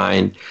some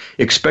kind,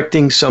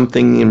 expecting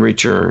something in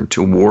return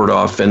to ward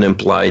off an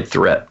implied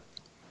threat.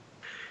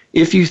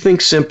 If you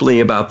think simply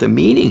about the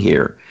meaning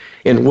here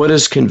and what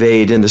is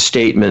conveyed in the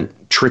statement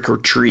trick or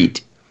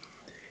treat,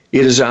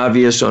 It is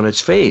obvious on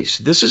its face.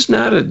 This is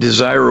not a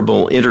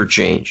desirable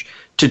interchange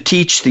to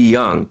teach the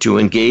young to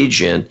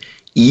engage in,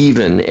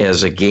 even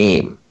as a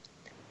game.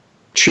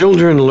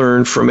 Children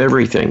learn from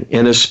everything,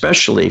 and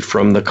especially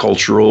from the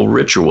cultural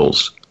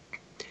rituals.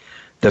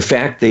 The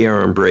fact they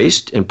are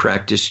embraced and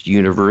practiced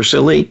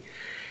universally,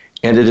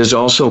 and it is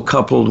also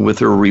coupled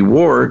with a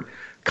reward,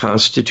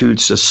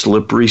 constitutes a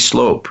slippery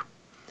slope.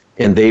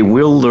 And they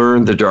will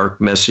learn the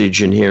dark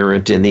message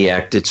inherent in the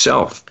act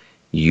itself.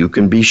 You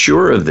can be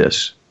sure of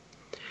this.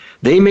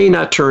 They may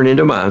not turn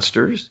into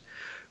monsters,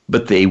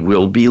 but they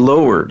will be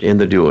lowered in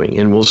the doing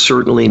and will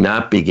certainly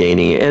not be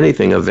gaining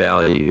anything of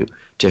value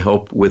to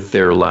help with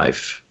their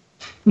life.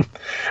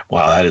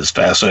 Wow, that is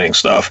fascinating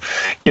stuff.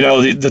 You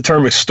know, the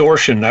term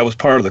extortion, that was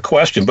part of the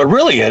question, but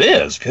really it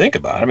is, if you think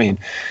about it. I mean,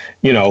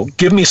 you know,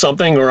 give me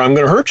something or I'm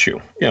going to hurt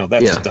you. You know,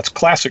 that's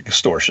classic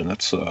extortion.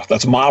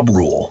 That's mob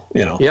rule,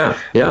 you know.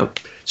 Yeah.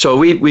 So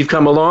we've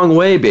come a long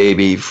way,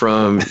 baby,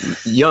 from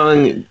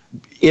young,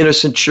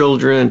 innocent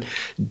children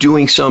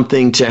doing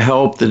something to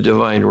help the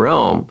divine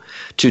realm,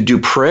 to do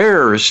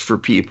prayers for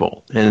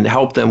people and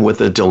help them with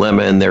a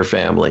dilemma in their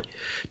family,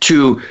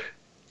 to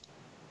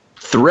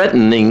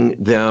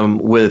threatening them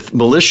with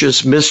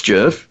malicious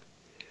mischief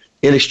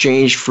in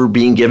exchange for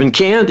being given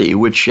candy,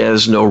 which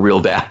has no real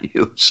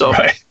value. So,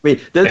 right. I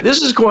mean,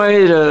 this is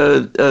quite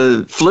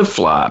a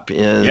flip-flop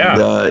in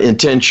the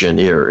intention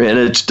here, and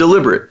it's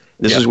deliberate.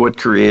 This is what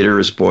Creator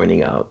is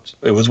pointing out.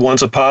 It was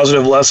once a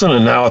positive lesson,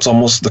 and now it's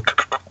almost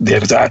the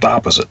exact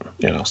opposite.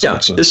 You know,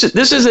 so this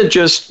isn't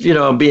just, you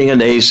know, being a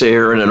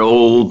naysayer and an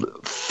old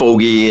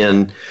fogey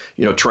and,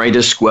 you know, trying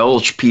to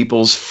squelch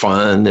people's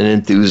fun and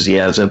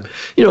enthusiasm.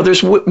 You know,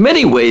 there's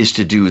many ways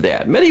to do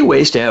that. Many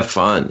ways to have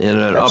fun in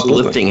an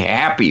uplifting,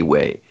 happy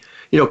way.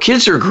 You know,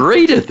 kids are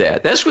great at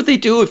that. That's what they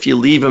do if you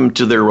leave them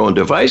to their own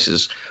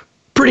devices,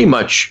 pretty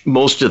much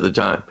most of the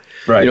time.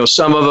 Right. You know,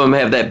 some of them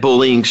have that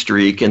bullying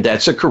streak, and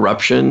that's a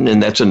corruption,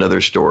 and that's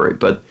another story.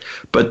 But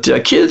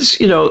kids,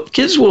 you know,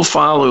 kids will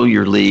follow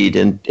your lead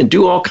and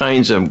do all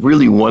kinds of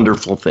really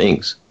wonderful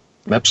things.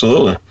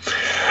 Absolutely.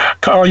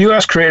 Carl, you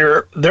asked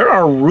Creator, there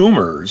are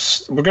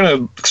rumors. We're going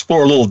to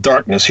explore a little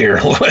darkness here.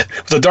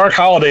 The dark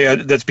holiday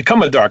that's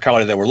become a dark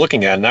holiday that we're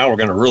looking at, now we're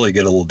going to really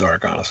get a little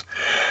dark on us.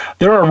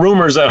 There are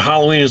rumors that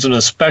Halloween is an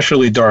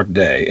especially dark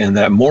day and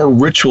that more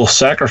ritual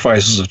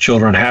sacrifices of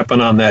children happen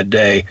on that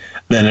day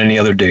than any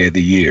other day of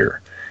the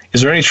year.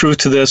 Is there any truth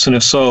to this? And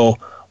if so,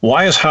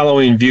 why is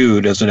Halloween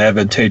viewed as an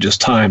advantageous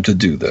time to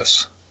do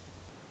this?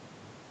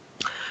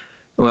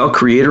 Well,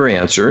 Creator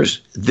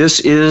answers, this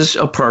is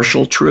a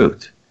partial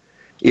truth.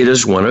 It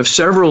is one of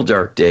several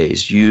dark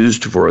days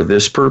used for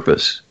this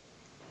purpose.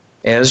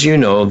 As you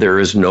know, there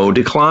is no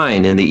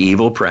decline in the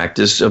evil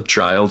practice of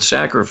child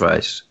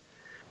sacrifice.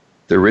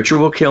 The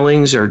ritual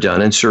killings are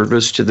done in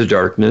service to the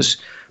darkness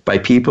by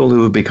people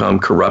who have become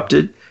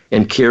corrupted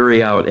and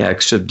carry out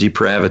acts of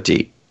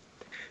depravity.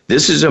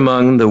 This is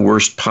among the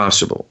worst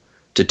possible,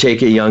 to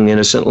take a young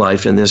innocent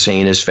life in this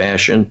heinous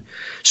fashion.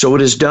 So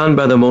it is done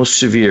by the most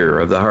severe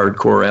of the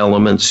hardcore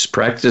elements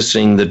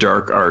practicing the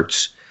dark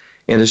arts,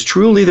 and is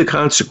truly the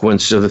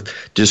consequence of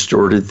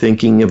distorted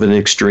thinking of an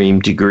extreme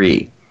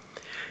degree.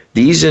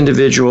 These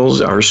individuals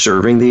are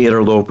serving the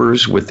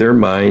interlopers with their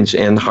minds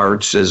and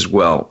hearts as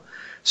well,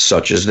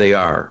 such as they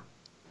are.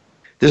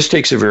 This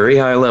takes a very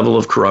high level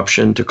of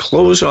corruption to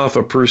close off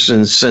a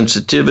person's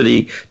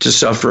sensitivity to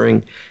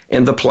suffering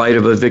and the plight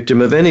of a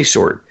victim of any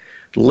sort,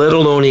 let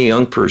alone a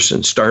young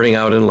person starting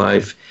out in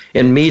life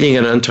and meeting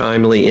an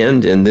untimely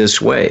end in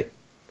this way.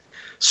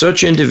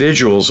 Such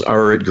individuals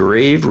are at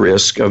grave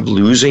risk of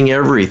losing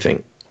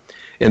everything,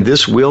 and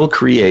this will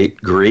create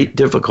great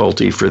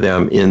difficulty for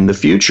them in the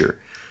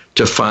future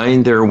to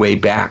find their way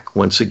back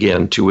once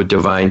again to a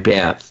divine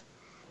path.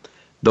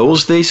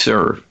 Those they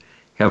serve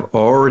have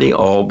already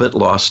all but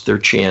lost their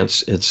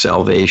chance at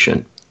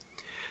salvation.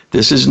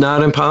 This is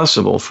not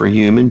impossible for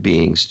human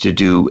beings to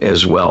do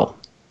as well.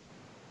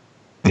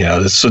 Yeah,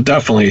 this is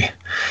definitely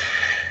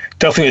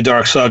a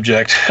dark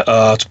subject.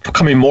 It's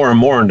becoming more and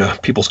more into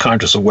people's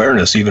conscious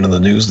awareness, even in the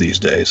news these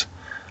days.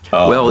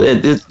 Well,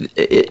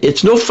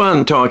 it's no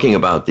fun talking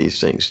about these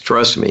things.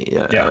 Trust me.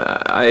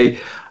 Yeah.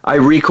 I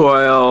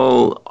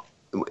recoil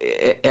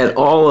at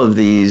all of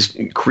these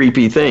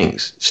creepy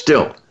things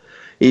still,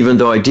 even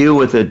though I deal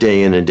with it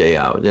day in and day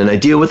out, and I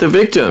deal with the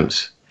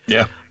victims.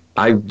 Yeah.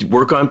 I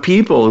work on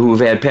people who've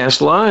had past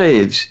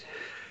lives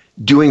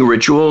doing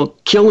ritual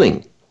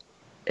killing,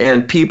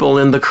 and people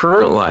in the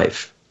current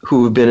life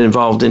who have been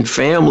involved in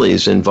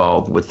families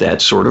involved with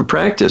that sort of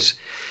practice.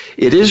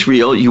 It is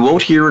real. You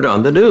won't hear it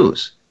on the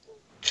news.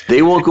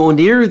 They won't go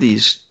near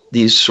these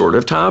sort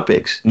of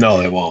topics. No,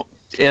 they won't.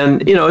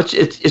 And, you know,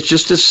 it's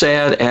just a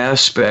sad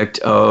aspect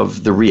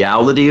of the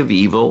reality of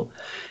evil,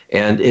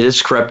 and it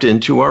has crept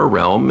into our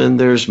realm, and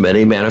there's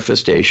many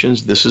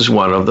manifestations. This is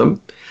one of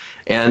them.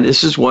 And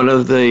this is one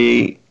of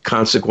the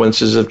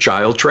consequences of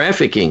child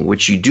trafficking,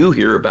 which you do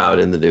hear about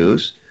in the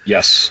news.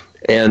 Yes.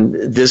 And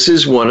this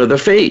is one of the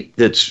fate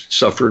that's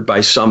suffered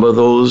by some of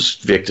those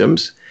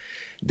victims.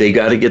 they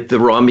got to get the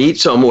raw meat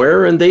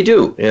somewhere, and they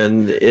do.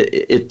 And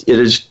it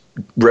is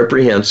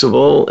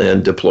reprehensible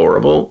and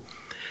deplorable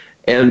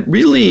and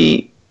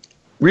really,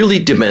 really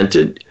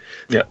demented.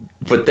 Yeah.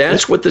 But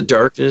that's what the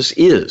darkness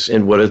is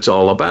and what it's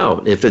all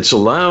about. If it's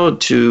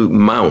allowed to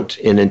mount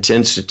in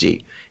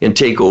intensity and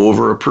take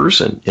over a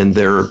person and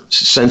their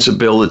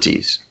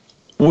sensibilities.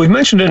 We've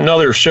mentioned it in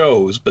other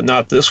shows, but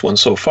not this one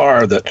so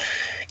far, that,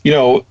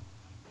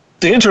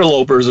 the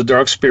interlopers, the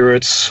dark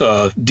spirits,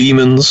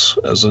 demons,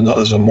 as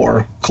a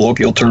more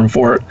colloquial term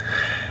for it,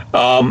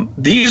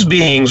 these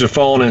beings are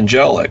fallen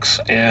angelics,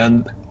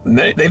 and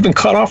they've been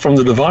cut off from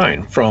the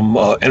divine, from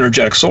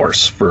energetic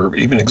source for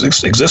even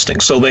existing.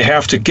 So they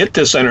have to get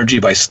this energy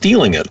by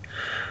stealing it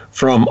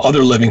from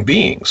other living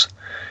beings.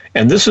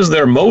 And this is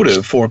their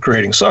motive for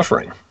creating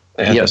suffering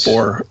and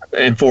for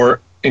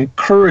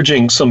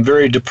encouraging some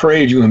very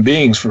depraved human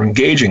beings from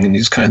engaging in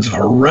these kinds of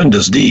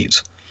horrendous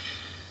deeds.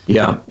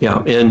 Yeah.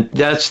 And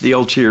that's the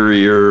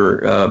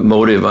ulterior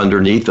motive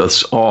underneath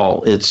us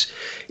all. It's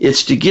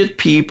to get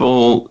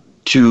people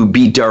to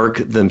be dark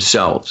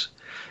themselves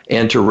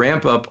and to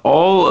ramp up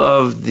all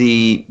of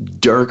the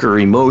darker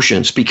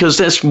emotions, because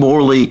that's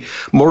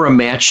more a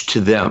match to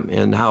them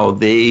and how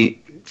they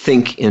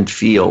think and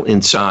feel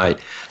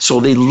inside. So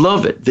they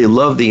love it. They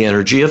love the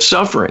energy of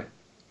suffering.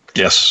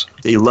 Yes.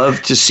 They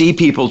love to see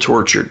people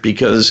tortured,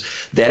 because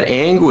that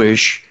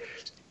anguish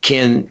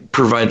can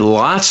provide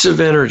lots of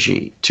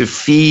energy to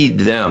feed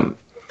them.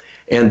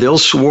 And they'll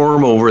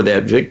swarm over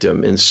that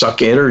victim and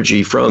suck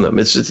energy from them.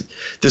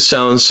 This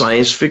sounds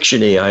science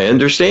fiction-y, I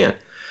understand.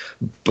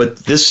 But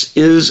this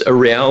is a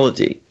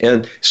reality.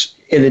 And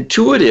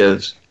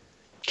intuitives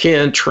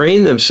can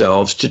train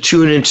themselves to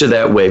tune into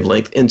that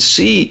wavelength and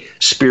see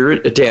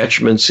spirit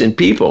attachments in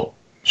people.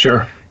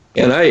 Sure.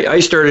 And I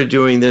started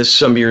doing this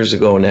some years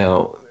ago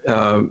now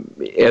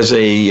as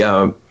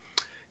a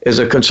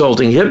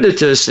consulting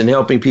hypnotist and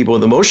helping people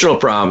with emotional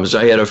problems.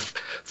 I had a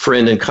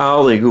friend and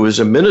colleague who was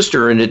a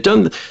minister and had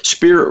done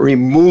spirit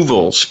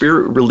removal,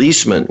 spirit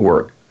releasement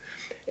work.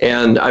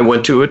 And I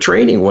went to a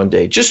training one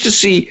day just to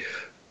see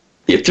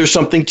if there's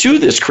something to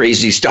this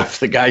crazy stuff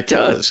the guy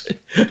does,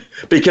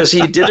 because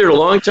he did it a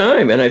long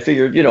time. And I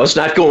figured, it's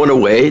not going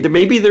away.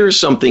 Maybe there's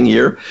something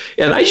here.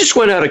 And I just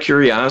went out of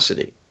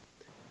curiosity.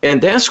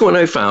 And that's when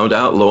I found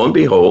out, lo and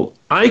behold,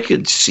 I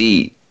could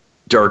see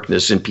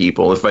darkness in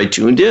people if I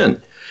tuned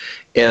in.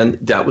 And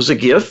that was a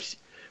gift.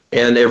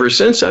 And ever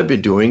since, I've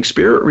been doing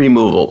spirit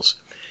removals.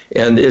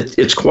 And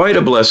it's quite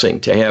a blessing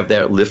to have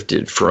that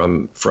lifted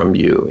from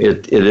you.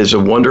 It is a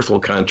wonderful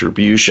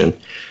contribution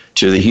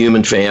to the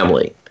human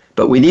family.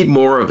 But we need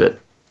more of it.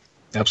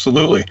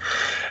 Absolutely.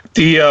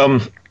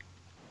 Just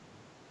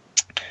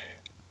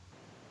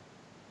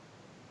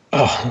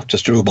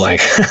drew a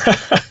blank.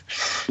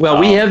 Well,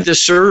 we have this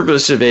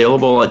service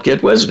available at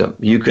Get Wisdom.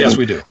 You can yes,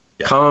 we do.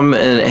 Yeah. Come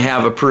and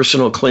have a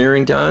personal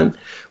clearing done.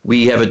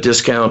 We have a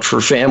discount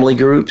for family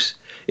groups.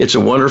 It's a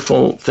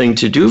wonderful thing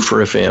to do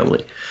for a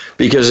family,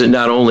 because it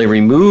not only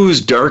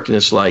removes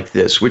darkness like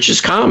this, which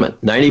is common.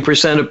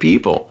 90% of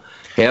people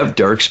have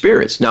dark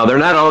spirits. Now, they're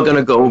not all going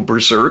to go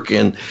berserk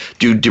and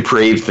do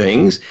depraved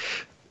things,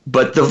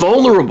 but the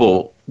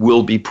vulnerable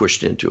will be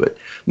pushed into it.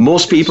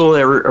 Most people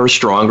are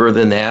stronger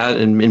than that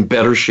and in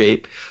better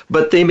shape,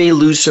 but they may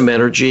lose some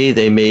energy.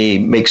 They may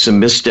make some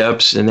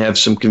missteps and have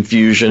some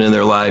confusion in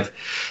their life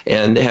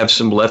and have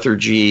some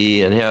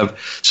lethargy and have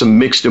some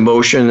mixed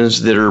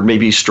emotions that are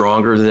maybe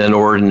stronger than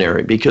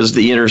ordinary, because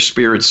the inner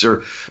spirits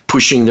are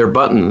pushing their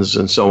buttons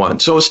and so on.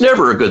 So it's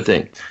never a good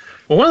thing.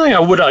 Well, one thing I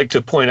would like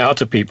to point out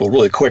to people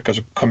really quick, as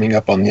we're coming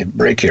up on the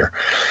break here,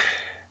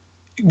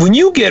 when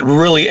you get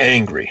really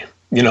angry,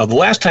 the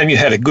last time you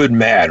had a good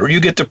mad, or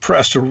you get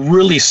depressed or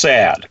really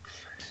sad,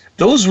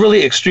 those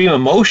really extreme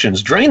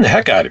emotions drain the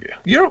heck out of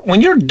you.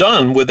 When you're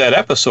done with that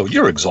episode,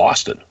 you're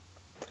exhausted.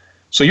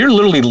 So you're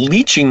literally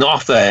leeching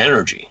off that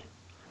energy.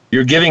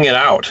 You're giving it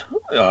out,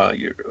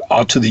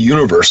 out to the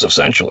universe,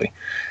 essentially.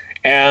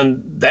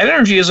 And that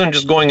energy isn't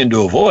just going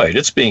into a void.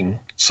 It's being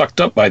sucked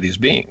up by these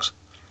beings.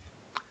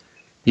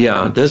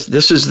 Yeah,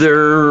 this is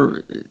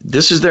their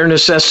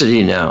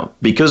necessity now,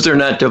 because they're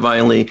not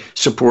divinely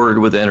supported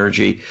with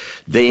energy.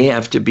 They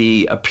have to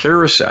be a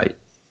parasite.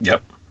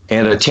 Yep.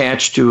 And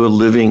attached to a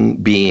living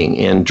being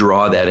and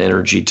draw that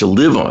energy to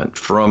live on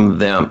from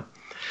them.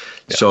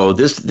 Yep. So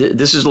this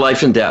is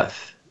life and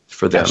death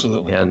for them.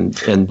 Absolutely. And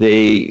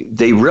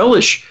they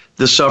relish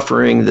the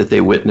suffering that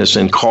they witness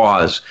and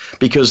cause,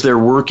 because they're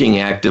working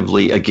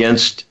actively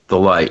against the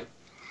light.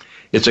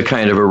 It's a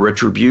kind of a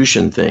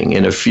retribution thing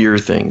and a fear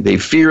thing. They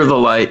fear the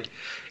light,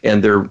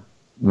 and they're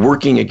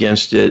working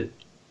against it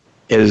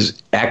as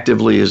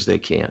actively as they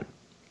can.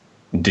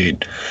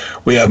 Indeed.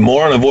 We have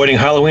more on avoiding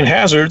Halloween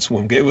hazards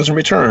when Get Wisdom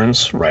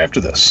returns right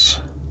after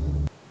this.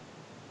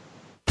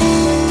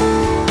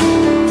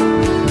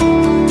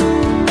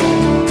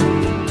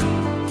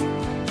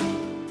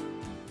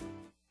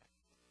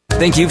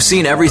 Think you've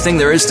seen everything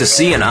there is to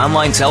see in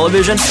online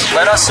television?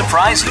 Let us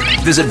surprise you.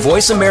 Visit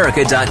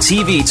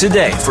voiceamerica.tv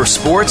today for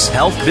sports,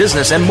 health,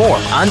 business, and more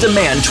on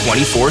demand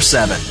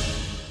 24/7.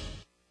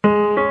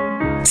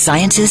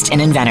 Scientist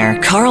and inventor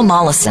Carl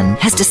Mollison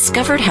has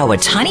discovered how a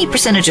tiny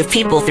percentage of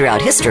people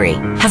throughout history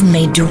have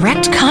made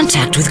direct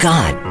contact with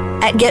God.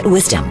 At Get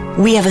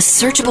Wisdom, we have a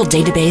searchable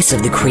database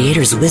of the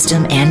Creator's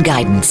wisdom and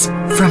guidance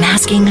from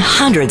asking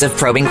hundreds of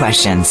probing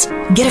questions.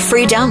 Get a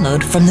free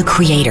download from the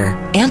Creator,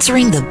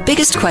 answering the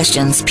biggest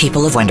questions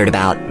people have wondered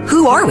about.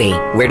 Who are we?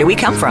 Where do we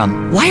come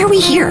from? Why are we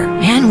here?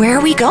 And where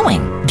are we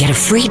going? Get a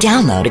free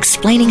download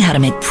explaining how to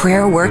make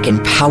prayer work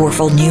in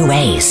powerful new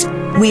ways.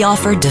 We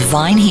offer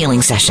divine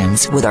healing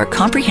sessions with our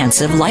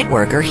comprehensive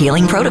Lightworker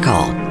healing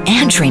protocol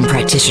and train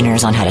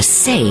practitioners on how to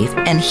save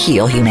and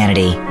heal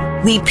humanity.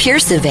 We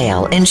pierce the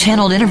veil in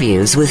channeled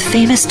interviews with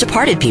famous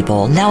departed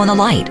people now in the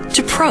light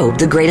to probe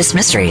the greatest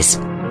mysteries.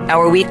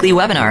 Our weekly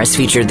webinars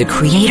feature the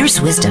Creator's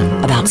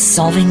wisdom about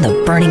solving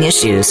the burning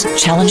issues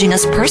challenging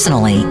us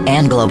personally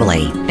and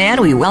globally.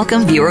 And we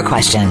welcome viewer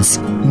questions.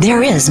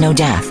 There is no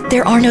death.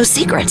 There are no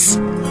secrets.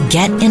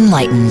 Get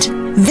enlightened.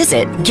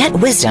 Visit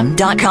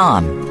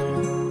getwisdom.com.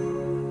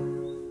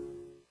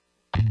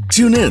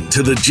 Tune in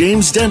to The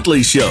James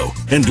Dentley Show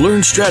and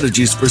learn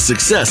strategies for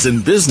success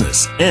in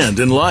business and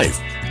in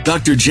life.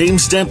 Dr.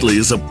 James Dentley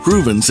is a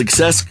proven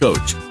success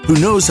coach who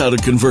knows how to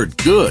convert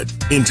good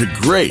into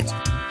great.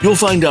 You'll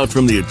find out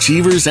from the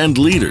achievers and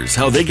leaders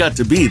how they got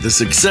to be the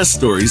success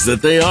stories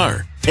that they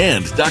are.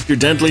 And Dr.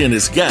 Dentley and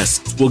his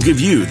guests will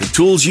give you the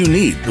tools you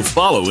need to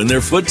follow in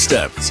their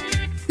footsteps.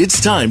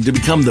 It's time to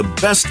become the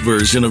best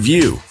version of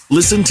you.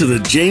 Listen to The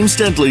James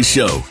Dentley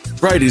Show,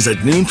 Fridays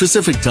at noon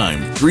Pacific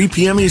Time, 3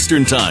 p.m.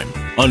 Eastern Time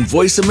on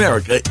Voice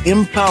America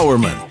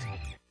Empowerment.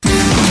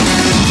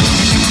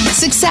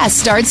 Success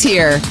starts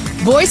here.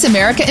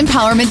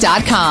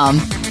 VoiceAmericaEmpowerment.com.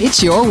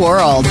 It's your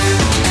world.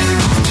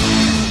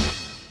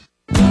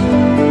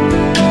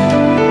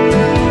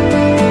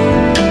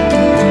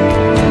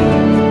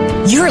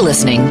 You're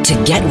listening to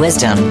Get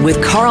Wisdom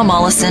with Carl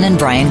Mollison and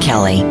Brian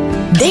Kelly.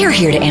 They are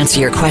here to answer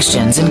your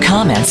questions and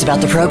comments about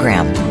the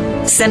program.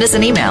 Send us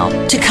an email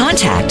to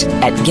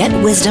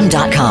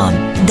contact@getwisdom.com.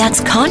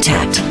 That's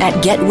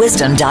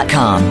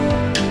contact@getwisdom.com.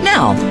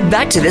 Now,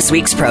 back to this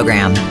week's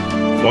program.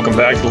 Welcome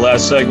back to the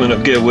last segment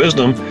of Get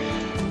Wisdom.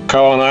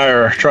 Carl and I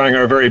are trying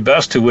our very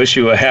best to wish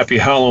you a happy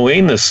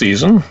Halloween this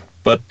season,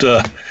 but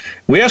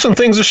we have some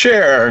things to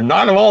share.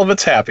 Not all of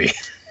it's happy.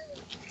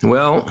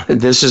 Well,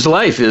 this is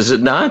life, is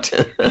it not?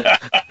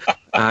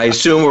 I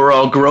assume we're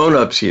all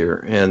grown-ups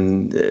here,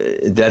 and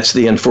that's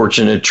the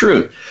unfortunate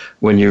truth.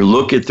 When you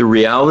look at the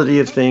reality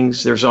of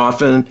things, there's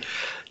often,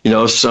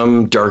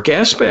 some dark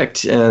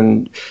aspect,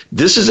 and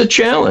this is a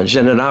challenge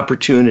and an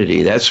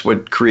opportunity. That's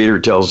what Creator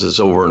tells us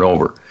over and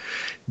over.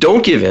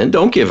 Don't give in,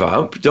 don't give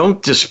up,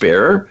 don't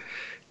despair.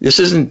 This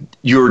isn't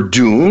your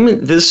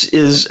doom. This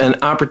is an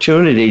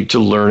opportunity to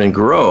learn and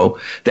grow.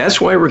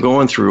 That's why we're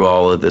going through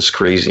all of this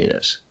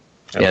craziness.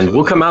 Absolutely. And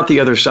we'll come out the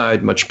other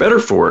side much better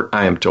for it,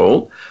 I am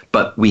told,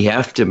 but we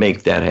have to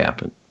make that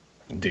happen.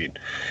 Indeed.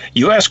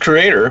 You asked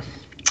Creator,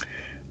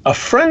 a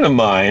friend of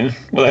mine,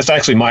 well, that's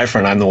actually my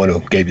friend. I'm the one who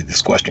gave you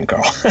this question,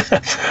 Carl.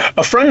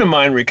 A friend of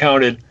mine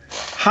recounted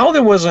how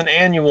there was an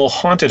annual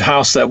haunted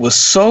house that was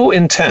so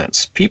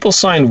intense, people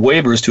signed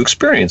waivers to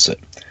experience it.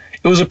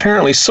 It was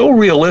apparently so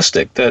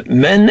realistic that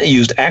men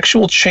used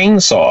actual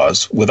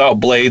chainsaws without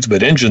blades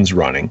but engines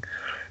running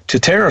to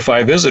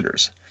terrify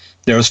visitors.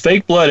 There was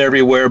fake blood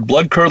everywhere,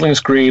 blood-curdling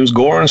screams,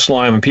 gore and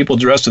slime, and people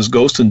dressed as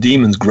ghosts and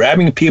demons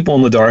grabbing people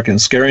in the dark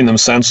and scaring them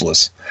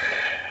senseless.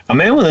 A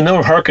man with a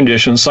known heart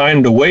condition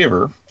signed a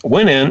waiver,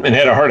 went in, and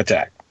had a heart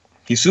attack.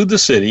 He sued the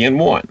city and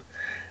won.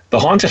 The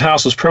haunted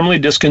house was permanently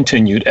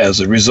discontinued as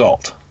a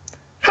result.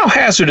 How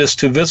hazardous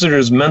to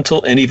visitors'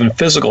 mental and even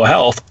physical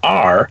health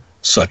are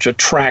such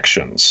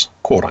attractions,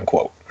 quote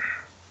unquote?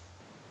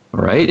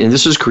 All right, and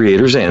this is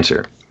Creator's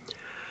answer.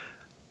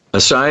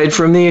 Aside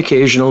from the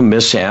occasional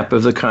mishap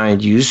of the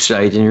kind you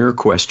cite in your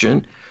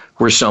question,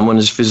 where someone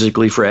is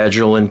physically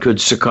fragile and could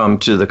succumb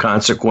to the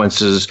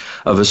consequences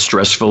of a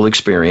stressful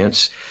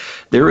experience,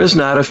 there is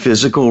not a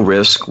physical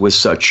risk with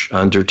such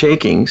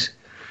undertakings.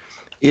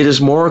 It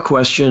is more a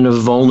question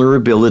of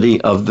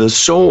vulnerability of the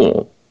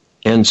soul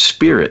and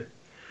spirit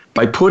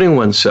by putting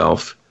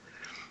oneself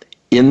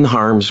in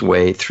harm's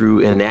way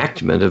through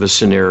enactment of a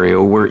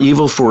scenario where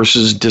evil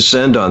forces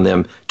descend on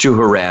them to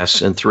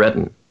harass and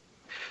threaten.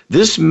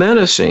 This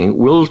menacing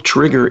will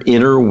trigger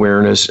inner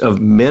awareness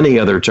of many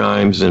other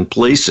times and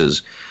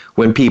places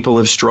when people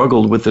have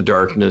struggled with the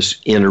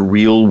darkness in a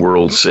real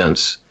world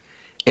sense,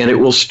 and it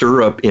will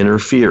stir up inner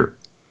fear.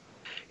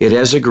 It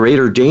has a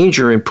greater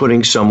danger in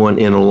putting someone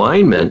in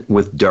alignment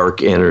with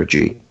dark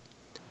energy.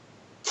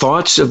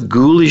 Thoughts of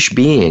ghoulish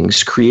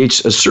beings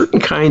creates a certain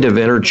kind of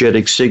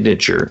energetic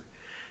signature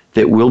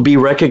that will be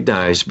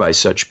recognized by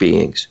such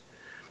beings.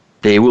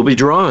 They will be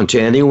drawn to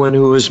anyone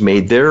who has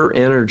made their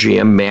energy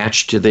a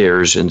match to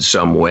theirs in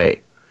some way.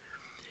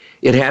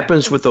 It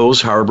happens with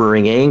those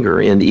harboring anger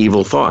and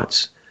evil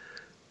thoughts,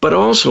 but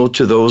also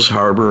to those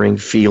harboring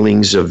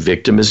feelings of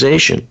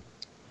victimization.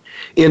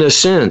 In a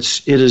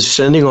sense, it is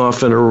sending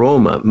off an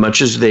aroma,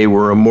 much as they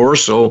were a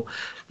morsel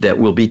that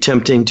will be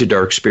tempting to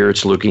dark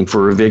spirits looking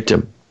for a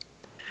victim.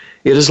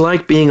 It is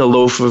like being a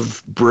loaf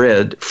of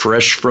bread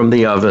fresh from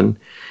the oven,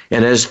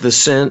 and as the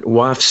scent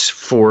wafts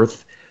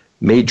forth,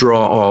 may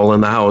draw all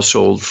in the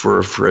household for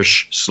a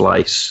fresh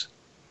slice.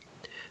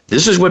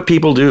 This is what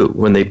people do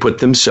when they put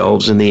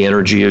themselves in the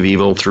energy of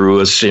evil through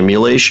a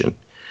simulation,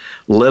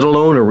 let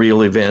alone a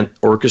real event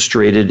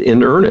orchestrated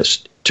in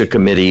earnest to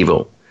commit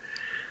evil.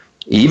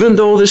 Even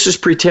though this is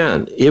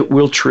pretend, it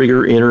will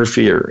trigger inner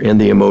fear,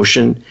 and the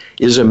emotion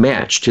is a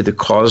match to the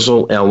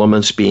causal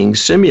elements being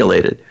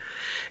simulated.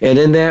 And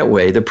in that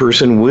way, the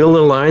person will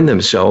align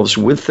themselves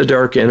with the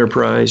dark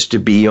enterprise to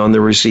be on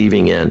the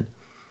receiving end.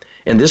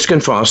 And this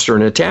can foster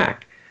an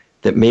attack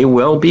that may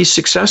well be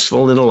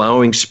successful in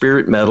allowing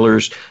spirit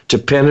meddlers to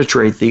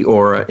penetrate the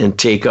aura and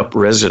take up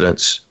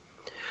residence.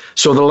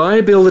 So the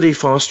liability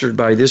fostered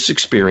by this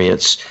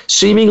experience,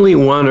 seemingly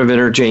one of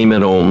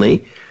entertainment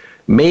only,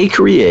 may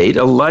create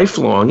a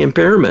lifelong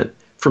impairment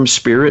from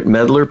spirit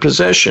meddler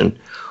possession,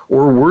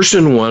 or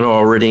worsen one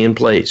already in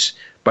place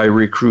by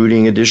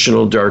recruiting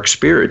additional dark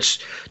spirits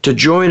to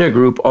join a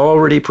group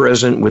already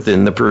present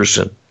within the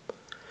person.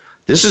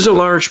 This is a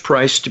large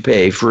price to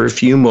pay for a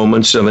few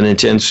moments of an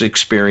intense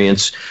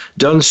experience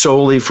done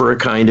solely for a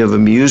kind of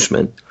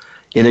amusement,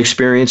 in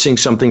experiencing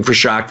something for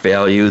shock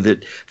value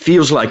that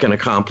feels like an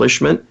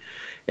accomplishment,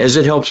 as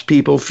it helps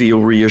people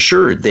feel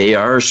reassured they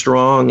are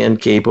strong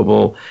and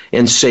capable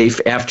and safe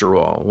after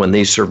all when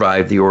they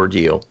survive the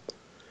ordeal.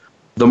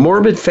 The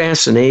morbid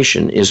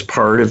fascination is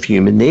part of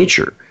human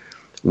nature,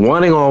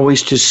 wanting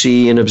always to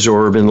see and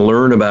absorb and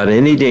learn about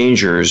any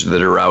dangers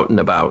that are out and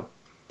about.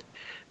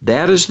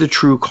 That is the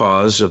true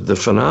cause of the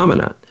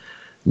phenomenon.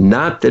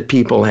 Not that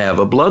people have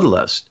a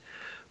bloodlust,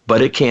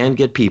 but it can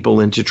get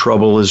people into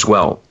trouble as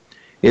well.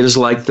 It is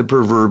like the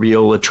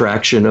proverbial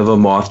attraction of a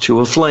moth to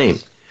a flame.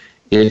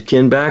 It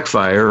can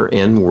backfire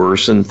and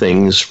worsen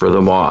things for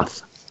the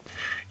moth.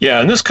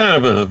 Yeah, and this kind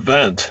of an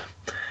event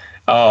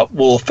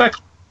will affect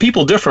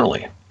people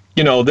differently.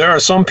 You know, there are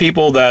some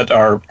people that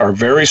are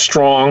very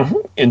strong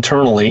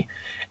internally,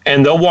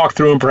 and they'll walk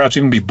through and perhaps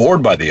even be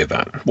bored by the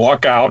event,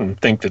 walk out and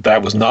think that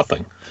that was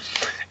nothing.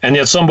 And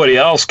yet somebody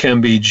else can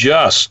be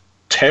just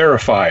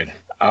terrified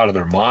out of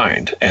their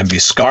mind and be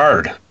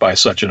scarred by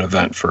such an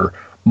event for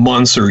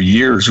months or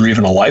years or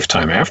even a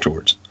lifetime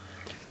afterwards.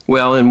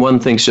 Well, and one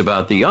thinks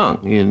about the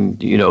young,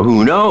 and,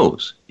 who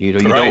knows? You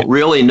don't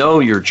really know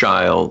your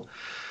child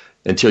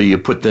until you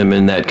put them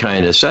in that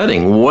kind of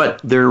setting, what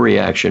their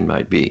reaction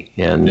might be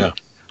and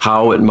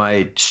how it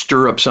might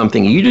stir up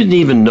something you didn't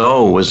even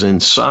know was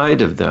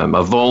inside of them,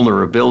 a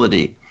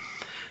vulnerability.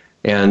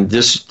 And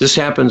this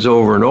happens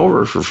over and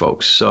over for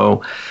folks.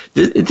 So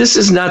this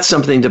is not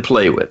something to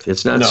play with.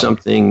 It's not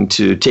something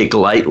to take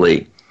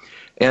lightly.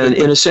 And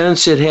in a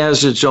sense, it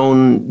has its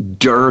own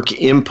dark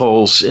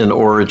impulse and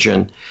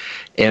origin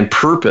and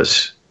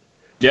purpose.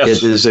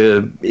 Yes. It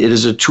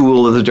is a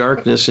tool of the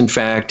darkness, in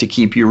fact, to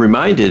keep you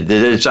reminded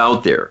that it's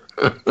out there.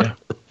 Yeah.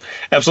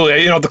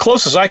 Absolutely. The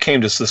closest I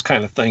came to this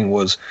kind of thing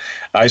was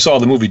I saw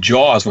the movie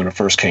Jaws when it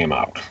first came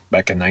out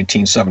back in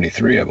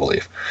 1973, I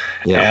believe.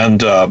 Yeah.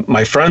 And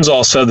my friends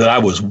all said that I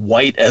was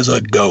white as a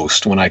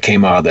ghost when I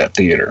came out of that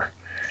theater.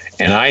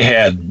 And I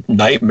had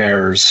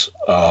nightmares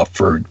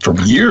for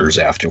years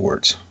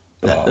afterwards.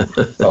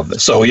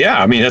 So,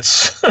 yeah, I mean,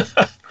 it's,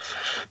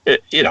 and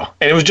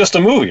it was just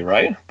a movie,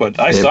 right? But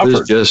I suffered. It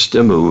was just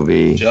a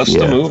movie. Just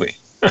a movie.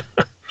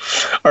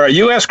 All right,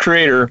 you asked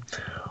Creator,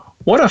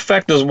 what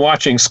effect does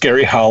watching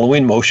scary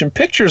Halloween motion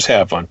pictures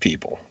have on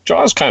people?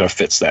 Jaws kind of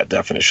fits that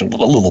definition a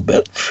little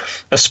bit,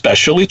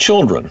 especially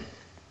children.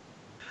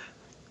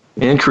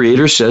 And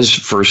Creator says,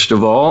 first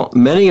of all,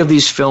 many of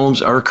these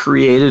films are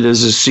created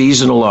as a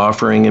seasonal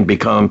offering and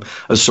become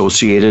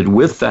associated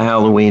with the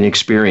Halloween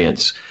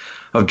experience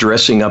of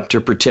dressing up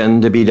to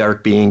pretend to be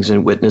dark beings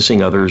and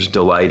witnessing others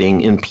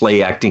delighting in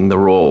play acting the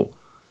role.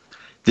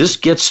 This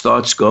gets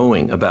thoughts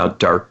going about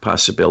dark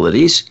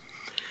possibilities.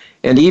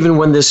 And even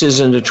when this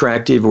isn't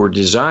attractive or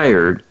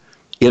desired,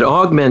 it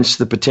augments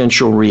the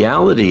potential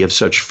reality of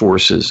such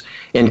forces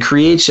and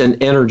creates an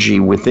energy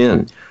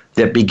within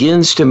that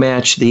begins to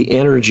match the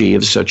energy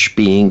of such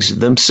beings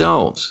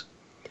themselves.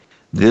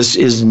 This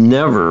is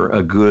never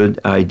a good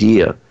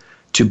idea,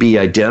 to be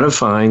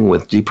identifying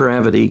with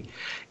depravity,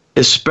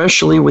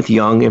 especially with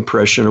young,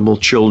 impressionable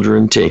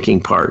children taking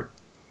part.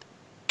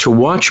 To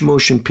watch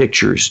motion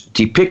pictures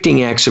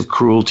depicting acts of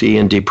cruelty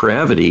and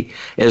depravity,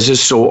 as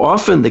is so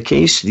often the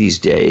case these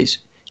days,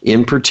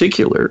 in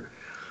particular,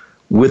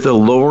 with a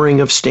lowering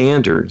of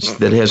standards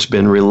that has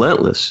been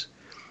relentless.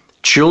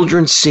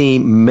 Children see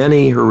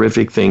many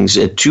horrific things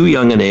at too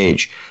young an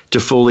age to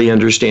fully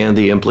understand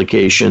the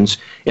implications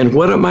and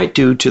what it might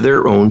do to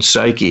their own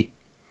psyche.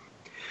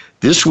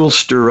 This will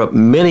stir up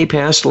many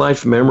past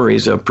life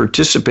memories of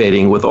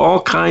participating with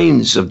all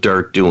kinds of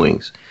dark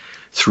doings,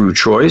 through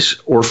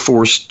choice or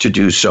forced to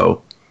do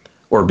so,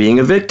 or being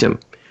a victim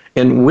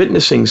and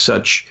witnessing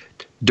such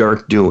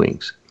dark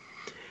doings.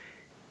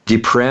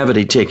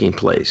 Depravity taking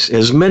place,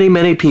 as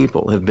many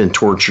people have been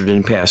tortured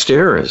in past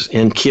eras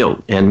and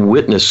killed and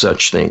witnessed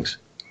such things.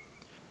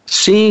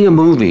 Seeing a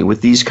movie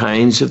with these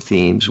kinds of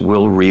themes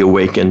will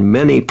reawaken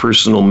many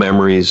personal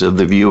memories of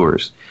the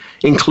viewers,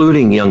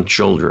 including young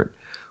children,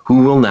 who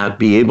will not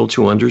be able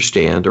to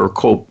understand or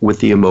cope with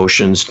the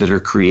emotions that are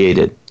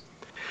created.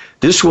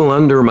 This will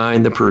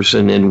undermine the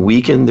person and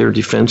weaken their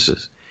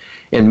defenses,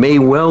 and may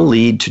well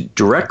lead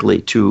directly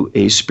to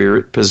a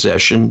spirit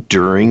possession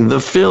during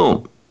the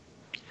film.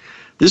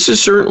 This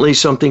is certainly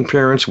something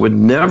parents would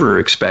never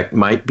expect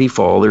might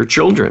befall their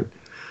children,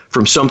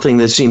 from something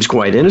that seems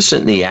quite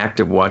innocent in the act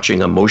of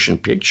watching a motion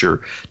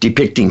picture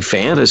depicting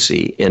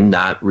fantasy and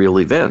not real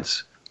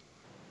events.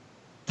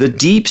 The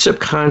deep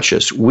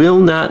subconscious will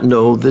not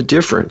know the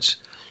difference,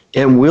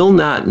 and will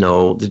not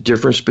know the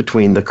difference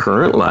between the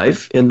current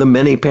life and the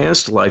many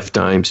past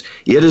lifetimes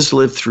it has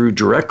lived through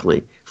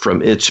directly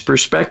from its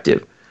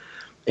perspective,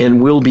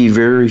 and will be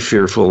very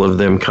fearful of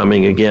them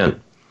coming again.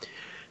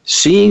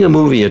 Seeing a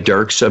movie of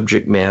dark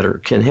subject matter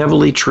can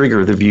heavily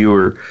trigger the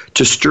viewer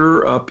to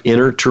stir up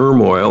inner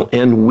turmoil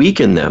and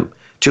weaken them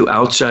to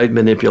outside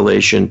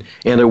manipulation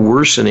and a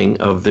worsening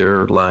of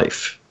their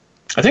life.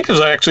 I think there's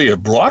actually a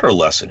broader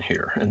lesson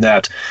here, and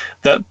that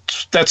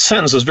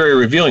sentence is very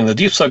revealing. The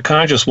deep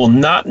subconscious will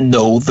not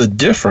know the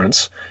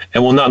difference,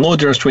 and will not know the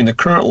difference between the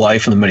current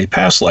life and the many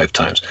past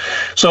lifetimes.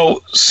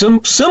 So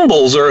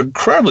symbols are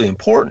incredibly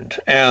important,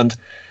 and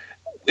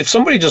if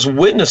somebody just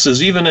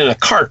witnesses, even in a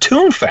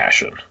cartoon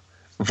fashion,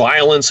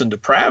 violence and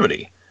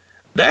depravity,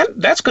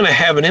 that's going to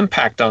have an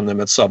impact on them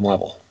at some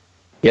level.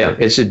 Yeah,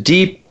 it's a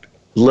deep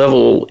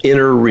level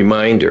inner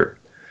reminder.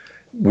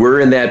 We're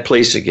in that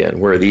place again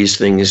where these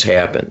things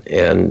happen,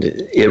 and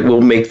it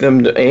will make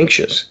them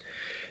anxious.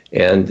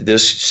 And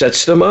this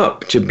sets them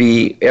up to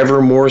be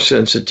ever more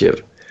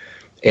sensitive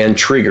and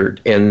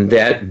triggered, and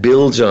that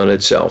builds on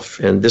itself.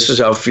 And this is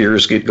how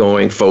fears get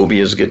going,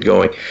 phobias get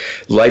going,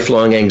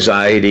 lifelong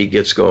anxiety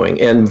gets going,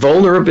 and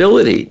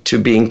vulnerability to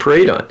being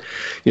preyed on.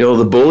 You know,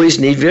 the bullies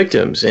need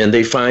victims, and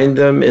they find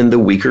them in the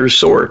weaker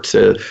sort,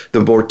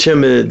 the more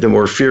timid, the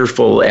more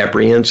fearful,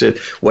 apprehensive.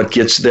 What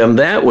gets them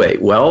that way?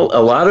 Well,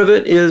 a lot of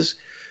it is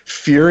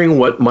fearing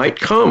what might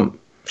come.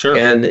 Sure.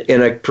 And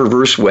in a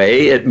perverse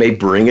way, it may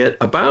bring it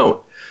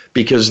about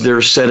because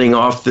they're setting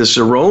off this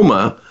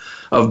aroma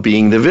of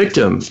being the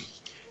victim.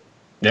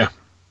 Yeah,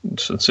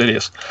 it's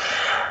insidious.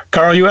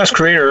 Carl, you asked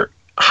creator,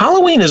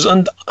 Halloween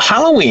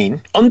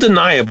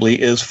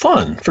undeniably is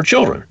fun for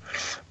children,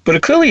 but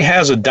it clearly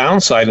has a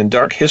downside and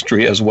dark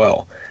history as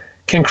well.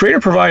 Can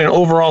creator provide an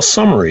overall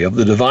summary of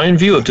the divine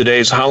view of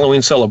today's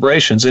Halloween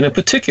celebrations, and in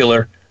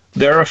particular,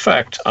 their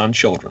effect on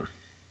children?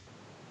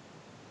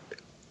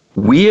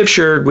 We have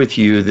shared with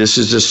you this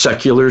is a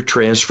secular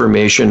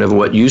transformation of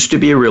what used to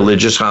be a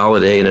religious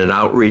holiday and an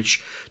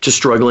outreach to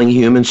struggling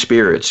human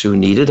spirits who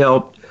needed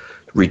help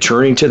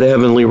returning to the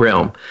heavenly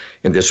realm.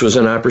 And this was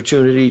an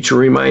opportunity to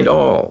remind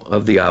all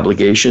of the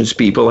obligations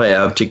people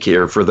have to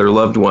care for their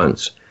loved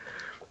ones.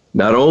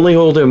 Not only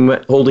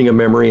holding a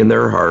memory in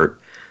their heart,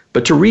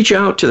 but to reach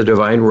out to the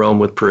divine realm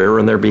with prayer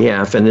on their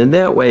behalf, and in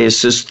that way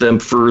assist them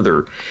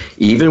further,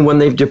 even when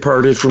they've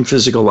departed from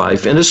physical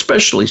life, and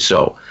especially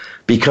so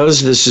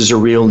because this is a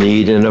real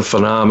need and a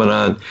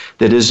phenomenon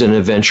that is an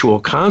eventual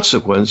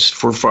consequence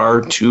for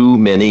far too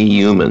many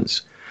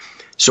humans.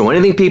 So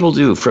anything people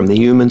do from the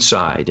human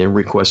side in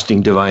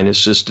requesting divine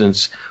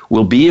assistance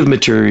will be of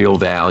material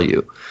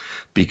value,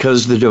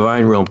 because the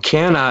divine realm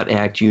cannot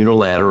act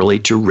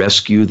unilaterally to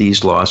rescue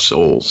these lost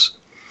souls.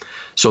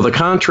 So the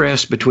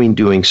contrast between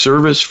doing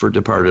service for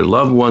departed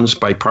loved ones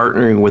by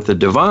partnering with the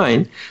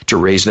divine to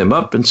raise them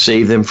up and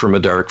save them from a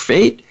dark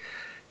fate,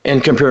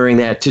 and comparing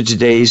that to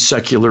today's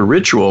secular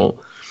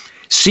ritual,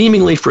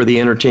 seemingly for the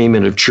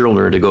entertainment of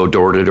children to go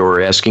door to door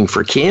asking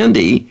for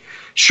candy,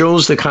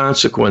 shows the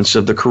consequence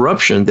of the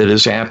corruption that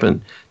has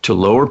happened to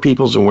lower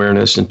people's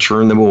awareness and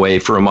turn them away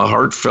from a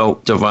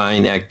heartfelt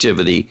divine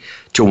activity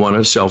to one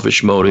of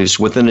selfish motives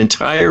with an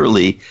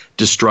entirely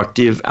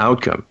destructive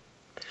outcome.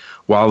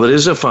 While it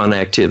is a fun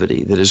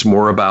activity that is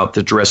more about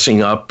the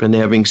dressing up and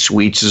having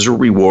sweets as a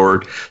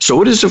reward,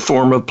 so it is a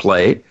form of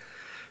play.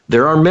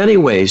 There are many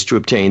ways to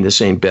obtain the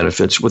same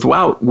benefits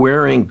without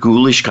wearing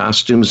ghoulish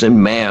costumes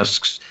and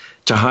masks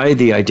to hide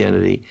the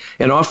identity,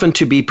 and often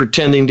to be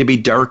pretending to be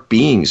dark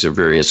beings of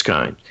various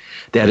kinds.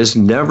 That is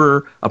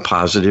never a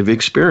positive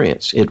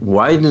experience. It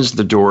widens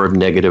the door of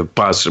negative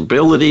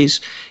possibilities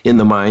in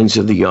the minds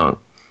of the young.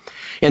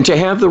 And to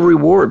have the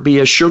reward be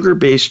a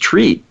sugar-based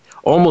treat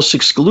almost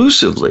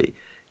exclusively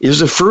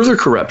is a further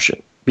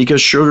corruption,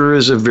 because sugar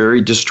is a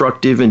very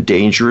destructive and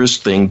dangerous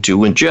thing to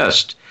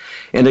ingest.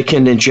 And it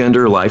can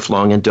engender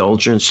lifelong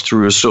indulgence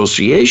through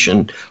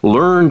association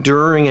learned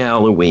during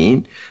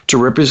Halloween to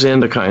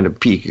represent a kind of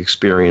peak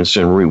experience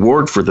and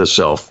reward for the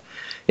self,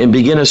 and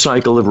begin a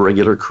cycle of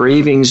regular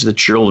cravings that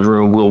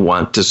children will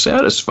want to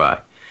satisfy.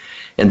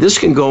 And this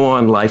can go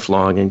on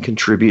lifelong and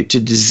contribute to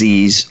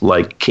disease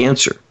like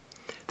cancer.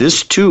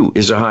 This, too,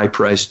 is a high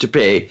price to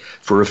pay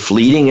for a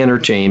fleeting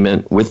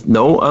entertainment with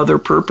no other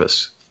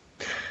purpose.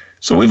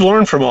 So we've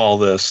learned from all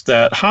this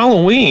that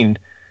Halloween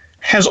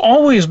has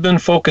always been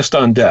focused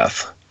on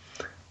death.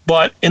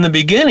 But in the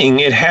beginning,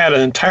 it had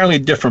an entirely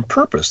different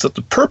purpose, that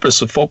the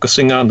purpose of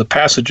focusing on the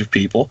passage of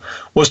people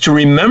was to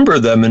remember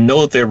them and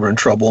know that they were in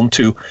trouble, and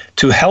to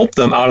help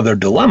them out of their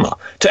dilemma,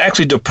 to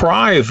actually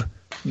deprive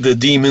the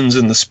demons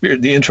and the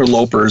spirit, the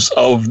interlopers,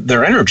 of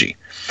their energy.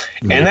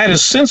 Mm-hmm. And that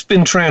has since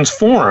been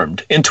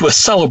transformed into a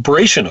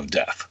celebration of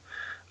death,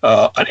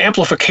 an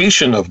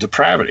amplification of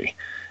depravity.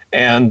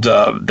 And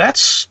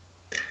that's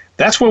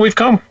where we've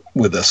come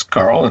with this,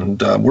 Carl,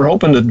 and we're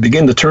hoping to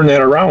begin to turn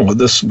that around with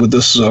this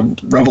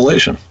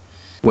revelation.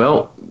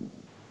 Well,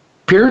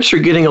 parents are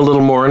getting a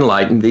little more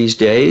enlightened these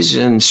days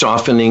and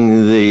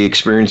softening the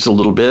experience a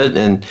little bit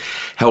and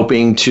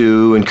helping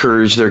to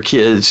encourage their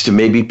kids to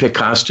maybe pick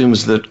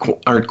costumes that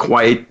aren't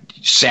quite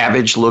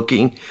savage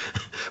looking,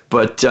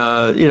 but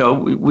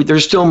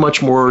there's still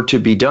much more to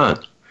be done.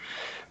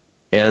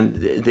 And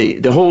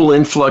the whole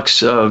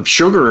influx of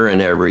sugar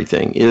and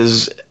everything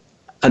is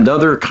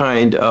another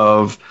kind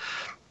of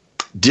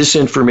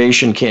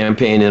disinformation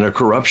campaign and a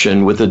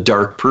corruption with a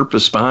dark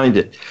purpose behind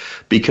it,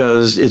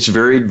 because it's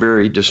very,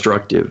 very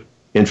destructive.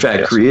 In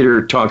fact, yes.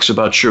 Creator talks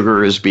about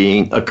sugar as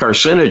being a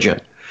carcinogen.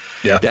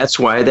 Yeah. That's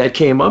why that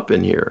came up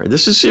in here.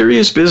 This is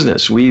serious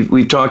business.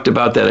 We've talked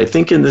about that, I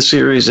think, in the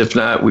series. If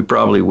not, we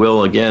probably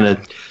will again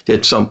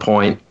at some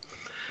point.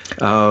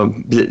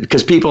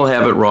 Because people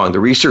have it wrong.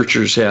 The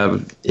researchers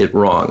have it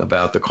wrong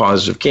about the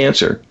cause of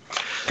cancer.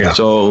 Yeah.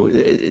 So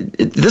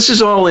this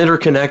is all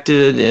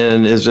interconnected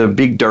and is a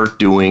big dark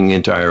doing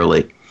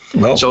entirely.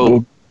 Well,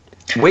 so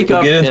wake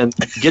up and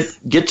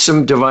get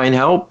some divine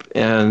help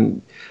and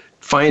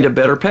find a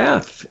better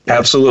path.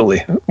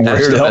 Absolutely. We're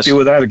here to help you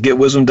with that at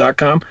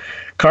getwisdom.com.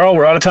 Carl,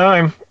 we're out of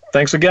time.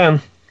 Thanks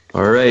again.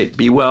 All right.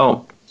 Be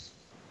well.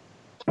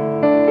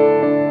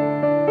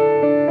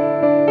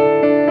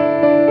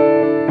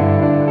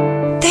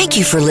 Thank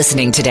you for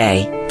listening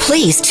today.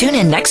 Please tune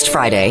in next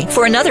Friday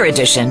for another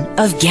edition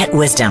of Get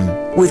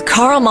Wisdom with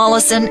Carl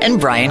Mollison and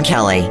Brian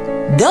Kelly.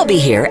 They'll be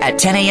here at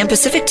 10 a.m.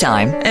 Pacific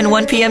Time and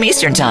 1 p.m.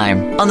 Eastern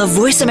Time on the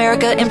Voice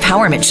America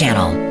Empowerment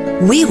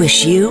Channel. We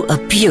wish you a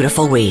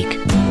beautiful week.